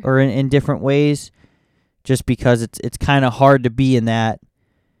quicker. Or in different ways, just because it's kind of hard to be in that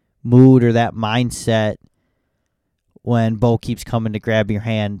mood or that mindset when Bo keeps coming to grab your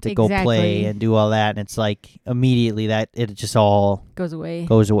hand to go play and do all that, and it's like immediately that it just all goes away.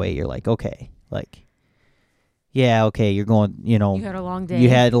 You're like, okay, like, yeah, okay, you're going, you know, you had a long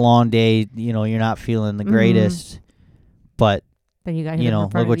day. You know, you're not feeling the greatest, but then you got, you know,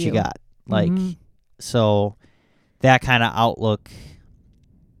 look what you got. Like, so that kind of outlook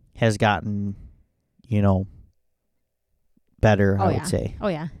has gotten, you know, better, I would say. Oh,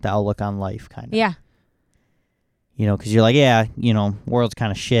 yeah. The outlook on life, kind of. Yeah. You know, because you're like, yeah, you know, world's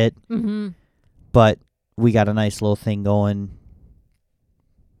kind of shit, but we got a nice little thing going.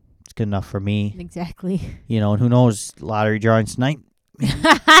 It's good enough for me. Exactly. You know, and who knows, lottery drawing tonight.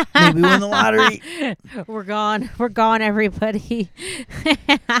 Maybe win the lottery. We're gone, everybody.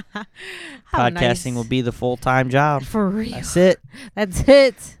 Podcasting will be the full-time job. For real. That's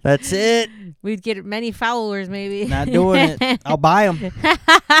it. We'd get many followers, maybe. Not doing it. I'll buy them.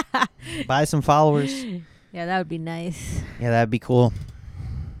 Buy some followers. Yeah, that would be nice. Yeah, that'd be cool.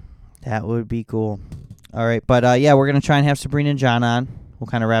 That would be cool. All right, but yeah, we're going to try and have Sabrina and John on. We'll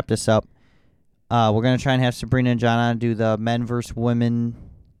kind of wrap this up. We're going to try and have Sabrina and John on, do the men versus women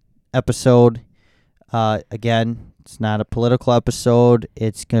episode. Again, it's not a political episode.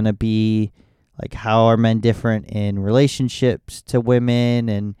 It's going to be like, how are men different in relationships to women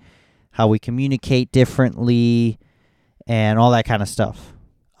and how we communicate differently and all that kind of stuff.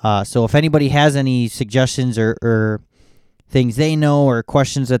 So if anybody has any suggestions or things they know or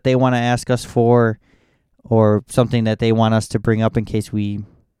questions that they want to ask us for, or something that they want us to bring up in case we,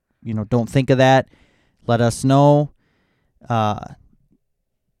 you know, don't think of that, let us know.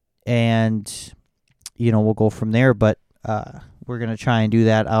 And, you know, we'll go from there. But we're going to try and do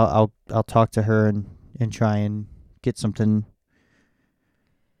that. I'll talk to her and try and get something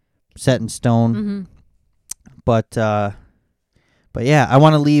set in stone. But yeah, I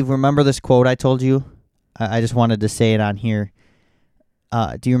want to leave. Remember this quote I told you? I just wanted to say it on here.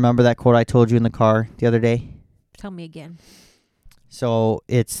 Do you remember that quote I told you in the car the other day? Tell me again. So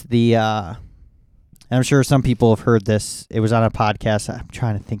it's and I'm sure some people have heard this. It was on a podcast. I'm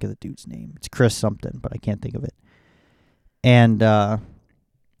trying to think of the dude's name. It's Chris something, but I can't think of it. And at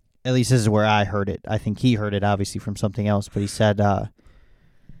least this is where I heard it. I think he heard it obviously from something else, but he said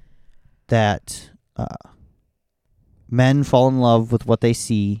that men fall in love with what they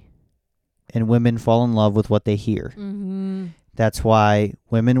see and women fall in love with what they hear. That's why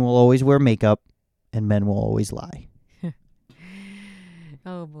women will always wear makeup and men will always lie.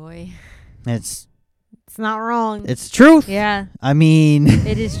 Oh boy. It's not wrong. It's truth. Yeah. I mean,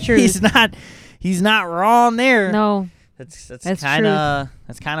 it is true. He's not wrong there. No. That's kind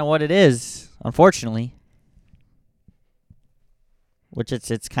of what it is, unfortunately. Which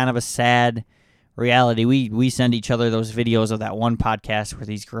it's kind of a sad reality. We send each other those videos of that one podcast where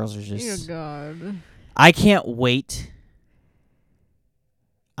these girls are just... Dear God. I can't wait.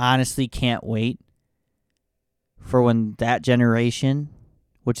 Honestly, can't wait for when that generation,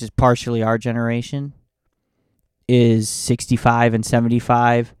 which is partially our generation, is 65 and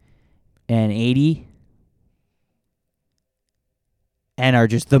 75 and 80 and are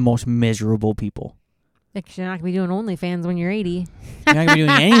just the most miserable people. Like, you're not going to be doing OnlyFans when you're 80. You're not going to be doing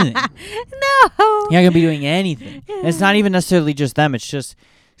anything. No. You're not going to be doing anything. And it's not even necessarily just them. It's just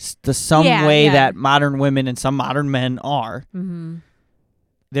some way that modern women and some modern men are. Mm-hmm.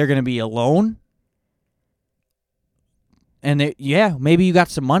 They're going to be alone. And maybe you got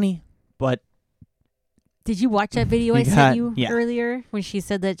some money, but Did you watch that video I You sent got- you yeah. earlier when she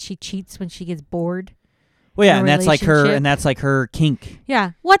said that she cheats when she gets bored? well, yeah, A and that's like her, relationship. and that's like her kink.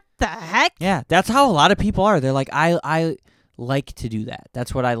 Yeah. What the heck? Yeah, that's how a lot of people are. They're like, I like to do that.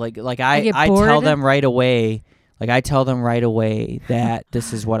 That's what I like. Like I get tell bored? them right away. Like I tell them right away that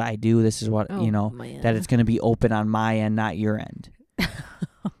this is what I do. This is what Oh, man. that it's going to be open on my end, not your end.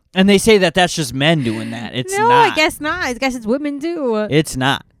 And they say that that's just men doing that. It's no, not. I guess not. I guess it's women too. It's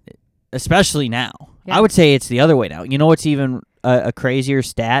not, especially now. Yeah. I would say it's the other way now. You know what's even a crazier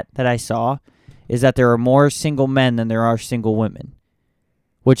stat that I saw is that there are more single men than there are single women,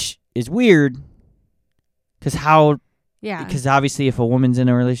 which is weird. Because Yeah. Because obviously, if a woman's in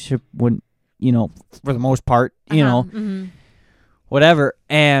a relationship, wouldn't for the most part, Mhm. whatever.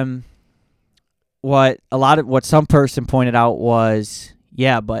 And what some person pointed out was,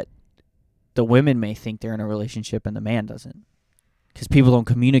 yeah, but the women may think they're in a relationship and the man doesn't, because people don't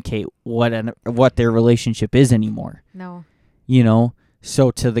communicate what their relationship is anymore. No.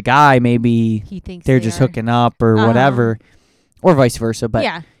 So to the guy, maybe He thinks they're they just are. hooking up or Uh-huh. whatever, or vice versa. But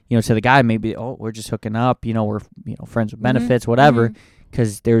yeah. to the guy, maybe we're just hooking up. We're friends with Mhm. benefits, whatever. Mhm.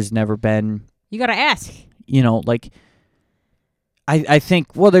 Because there's never been. You gotta ask. Like I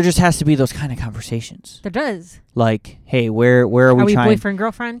think there just has to be those kind of conversations. There does. Like, hey, where are we trying? boyfriend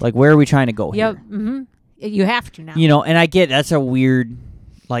girlfriend? Like, where are we trying to go Yep. here? Mm-hmm. You have to now. And I get that's a weird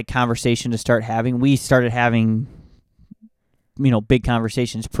conversation to start having. We started having big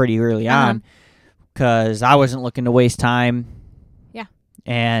conversations pretty early Uh-huh. on because I wasn't looking to waste time. Yeah.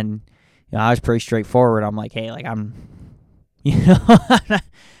 And I was pretty straightforward. I'm like, hey, like I'm I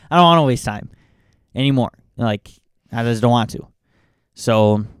don't want to waste time anymore. Like, I just don't want to.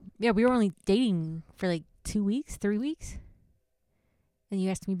 So, Yeah, we were only dating for like 2 weeks, 3 weeks. And you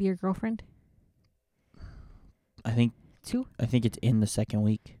asked me to be your girlfriend? I think 2? it's in the second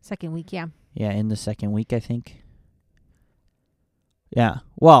week. Second week, yeah. Yeah, in the second week, I think. Yeah.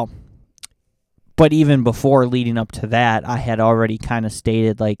 Well, but even before leading up to that, I had already kind of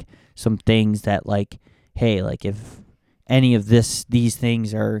stated like some things that like, hey, like if any of these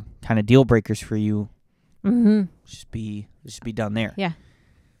things are kind of deal breakers for you, Mm-hmm. just be done there. Yeah.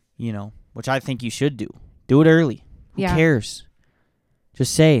 Which I think you should do. Do it early. Who Yeah. cares?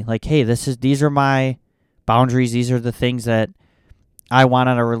 Just say like, hey, these are my boundaries. These are the things that I want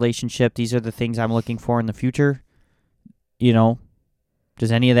in a relationship. These are the things I'm looking for in the future.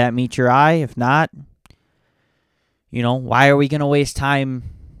 Does any of that meet your eye? If not, why are we going to waste time,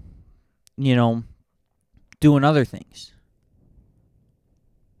 doing other things?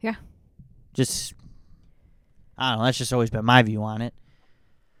 Yeah. Just, I don't know. That's just always been my view on it.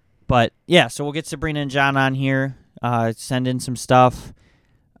 But, yeah, so we'll get Sabrina and John on here. Send in some stuff.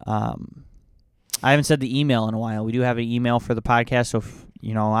 I haven't said the email in a while. We do have an email for the podcast. So, if,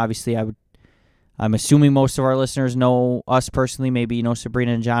 obviously I'm assuming most of our listeners know us personally. Maybe you know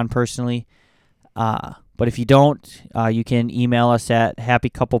Sabrina and John personally. But if you don't, you can email us at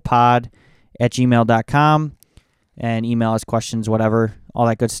happycouplepod@gmail.com and email us questions, whatever, all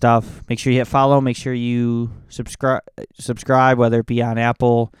that good stuff. Make sure you hit follow. Make sure you subscribe, whether it be on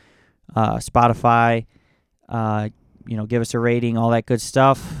Apple, Spotify. Give us a rating, all that good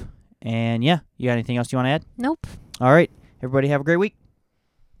stuff. And, yeah, you got anything else you want to add? Nope. All right. Everybody have a great week.